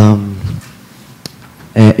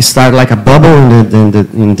 it starts like a bubble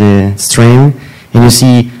in the strain, and you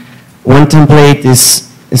see one template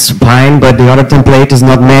is fine, but the other template is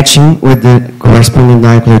not matching with the corresponding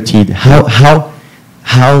nucleotide.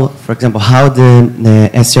 How, for example, how the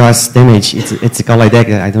SRS damage, it's called like that,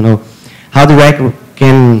 I don't know, how the rec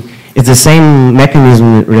can, it's the same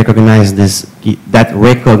mechanism recognize this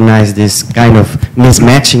kind of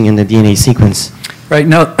mismatching in the DNA sequence. Right,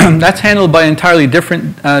 no, that's handled by an entirely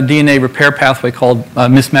different DNA repair pathway called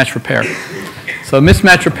mismatch repair. So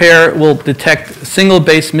mismatch repair will detect single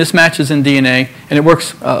base mismatches in DNA, and it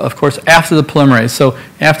works, of course, after the polymerase. So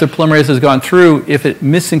after polymerase has gone through, if it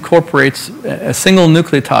misincorporates a single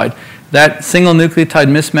nucleotide, that single nucleotide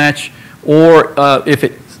mismatch, or if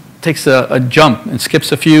it takes a jump and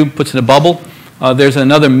skips a few, puts in a bubble, there's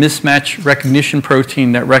another mismatch recognition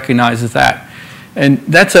protein that recognizes that. And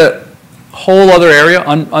that's a whole other area,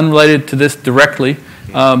 unrelated to this directly,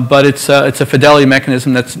 but it's a fidelity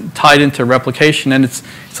mechanism that's tied into replication, and it's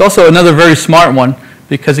also another very smart one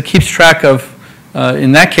because it keeps track of,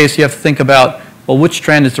 in that case, you have to think about, well, which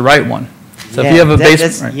strand is the right one. So if you have a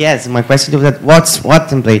base... Right. Yes, my question is that what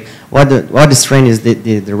template, what the strand is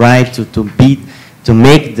the right to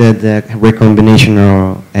make the recombination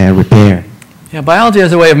or repair? Yeah, biology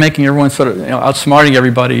has a way of making everyone sort of, outsmarting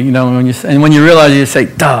everybody, and when you realize it, you say,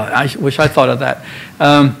 duh, I wish I thought of that.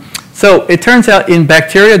 So it turns out in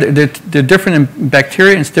bacteria, they're different in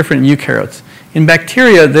bacteria and it's different in eukaryotes. In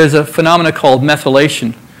bacteria, there's a phenomenon called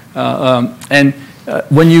methylation.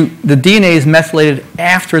 When the DNA is methylated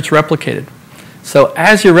after it's replicated. So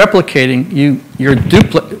as you're replicating,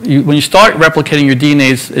 when you start replicating, your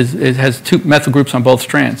DNA it has two methyl groups on both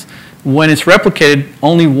strands. When it's replicated,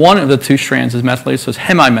 only one of the two strands is methylated, so it's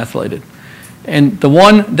hemimethylated. And the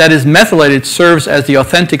one that is methylated serves as the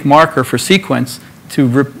authentic marker for sequence to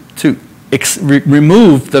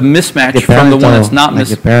remove the mismatch from the one that's not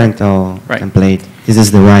the parental right. template. This is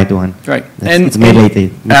the right one. Right. It's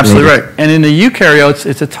methylated. Absolutely right. And in the eukaryotes,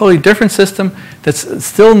 it's a totally different system that's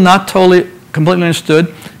still not completely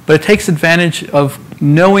understood, but it takes advantage of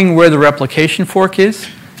knowing where the replication fork is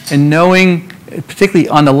and knowing, particularly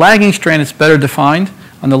on the lagging strand, it's better defined.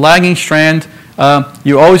 On the lagging strand,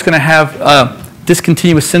 you're always going to have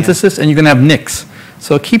discontinuous synthesis, and you're going to have nicks.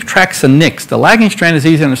 So keep tracks of nicks. The lagging strand is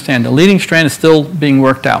easy to understand. The leading strand is still being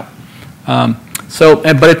worked out.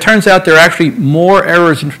 But it turns out there are actually more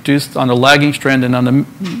errors introduced on the lagging strand than on the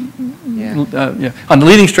on the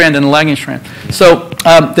leading strand and the lagging strand. So,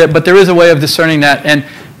 but there is a way of discerning that, and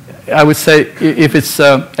I would say if it's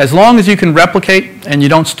as long as you can replicate and you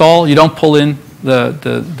don't stall, you don't pull in the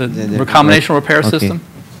recombinational repair system.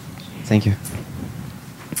 Thank you.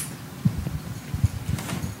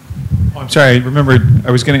 Oh, I'm sorry. I remembered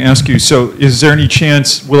I was going to ask you. So, is there any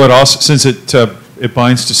chance? Will it also, since it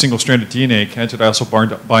binds to single-stranded DNA, can't it also bind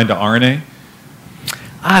to RNA?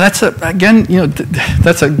 That's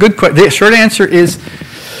that's a good question. The short answer is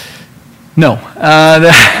no.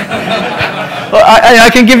 Well, I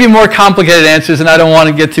can give you more complicated answers, and I don't want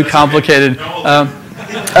to get too complicated. But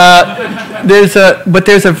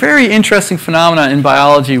there's a very interesting phenomenon in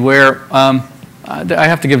biology where I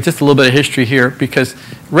have to give just a little bit of history here because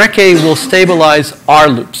RecA will stabilize R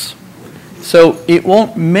loops. So it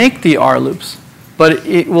won't make the R loops, but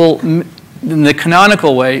it will, in the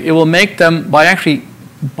canonical way, it will make them by actually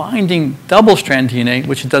binding double-strand DNA,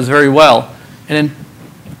 which it does very well, and then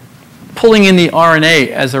pulling in the RNA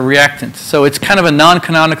as a reactant. So it's kind of a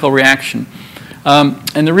non-canonical reaction.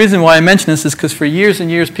 And the reason why I mention this is because for years and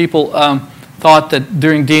years people thought that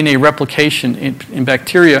during DNA replication in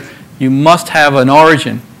bacteria, you must have an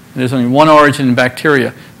origin. And there's only one origin in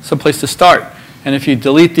bacteria, someplace to start. And if you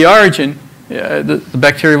delete the origin, the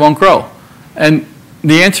bacteria won't grow. And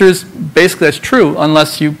the answer is basically that's true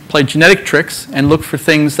unless you play genetic tricks and look for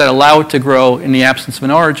things that allow it to grow in the absence of an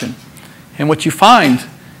origin. And what you find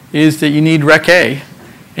is that you need RecA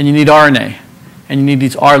and you need RNA and you need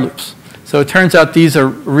these R loops. So it turns out these are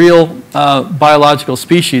real biological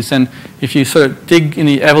species, and if you sort of dig in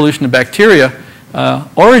the evolution of bacteria,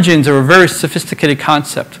 origins are a very sophisticated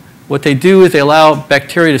concept. What they do is they allow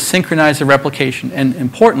bacteria to synchronize their replication and,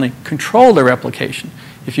 importantly, control their replication.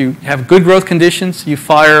 If you have good growth conditions, you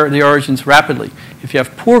fire the origins rapidly. If you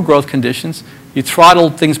have poor growth conditions, you throttle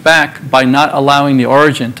things back by not allowing the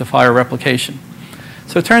origin to fire replication.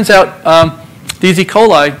 So it turns out these E.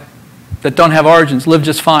 coli that don't have origins live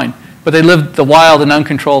just fine. but they live the wild and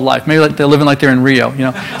uncontrolled life. Maybe they're living like they're in Rio, you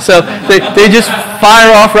know. So they just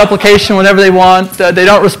fire off replication whenever they want. They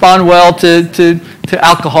don't respond well to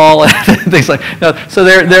alcohol and things like that. No, so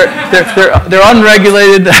they're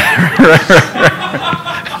unregulated.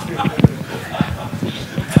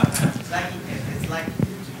 It's like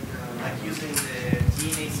using the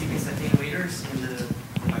DNA sequence attenuators in the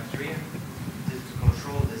bacteria to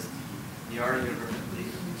control the origin.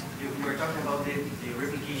 You were talking about the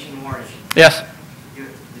replication origin. Yes. The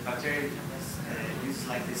bacteria uses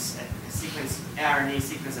like this sequence, RNA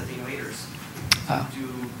sequence attenuators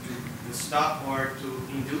to stop or to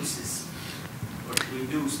induce this, or to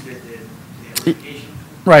induce the replication.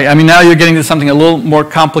 Right. I mean, now you're getting to something a little more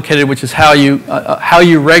complicated, which is how you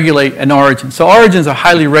regulate an origin. So origins are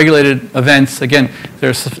highly regulated events. Again,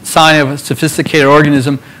 they're a sign of a sophisticated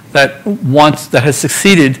organism that has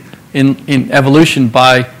succeeded in evolution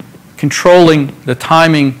by controlling the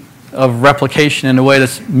timing of replication in a way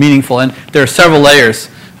that's meaningful. And there are several layers.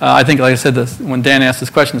 I think, like I said, when Dan asked this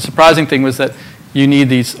question, the surprising thing was that you need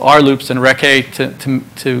these R loops and Rec-A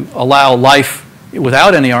to allow life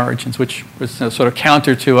without any origins, which was sort of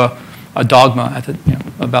counter to a dogma at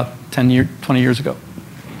about 20 years ago.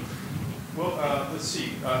 Well, let's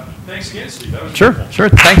see. Thanks again, Steve. That was Sure, wonderful. sure.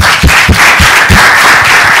 Thanks.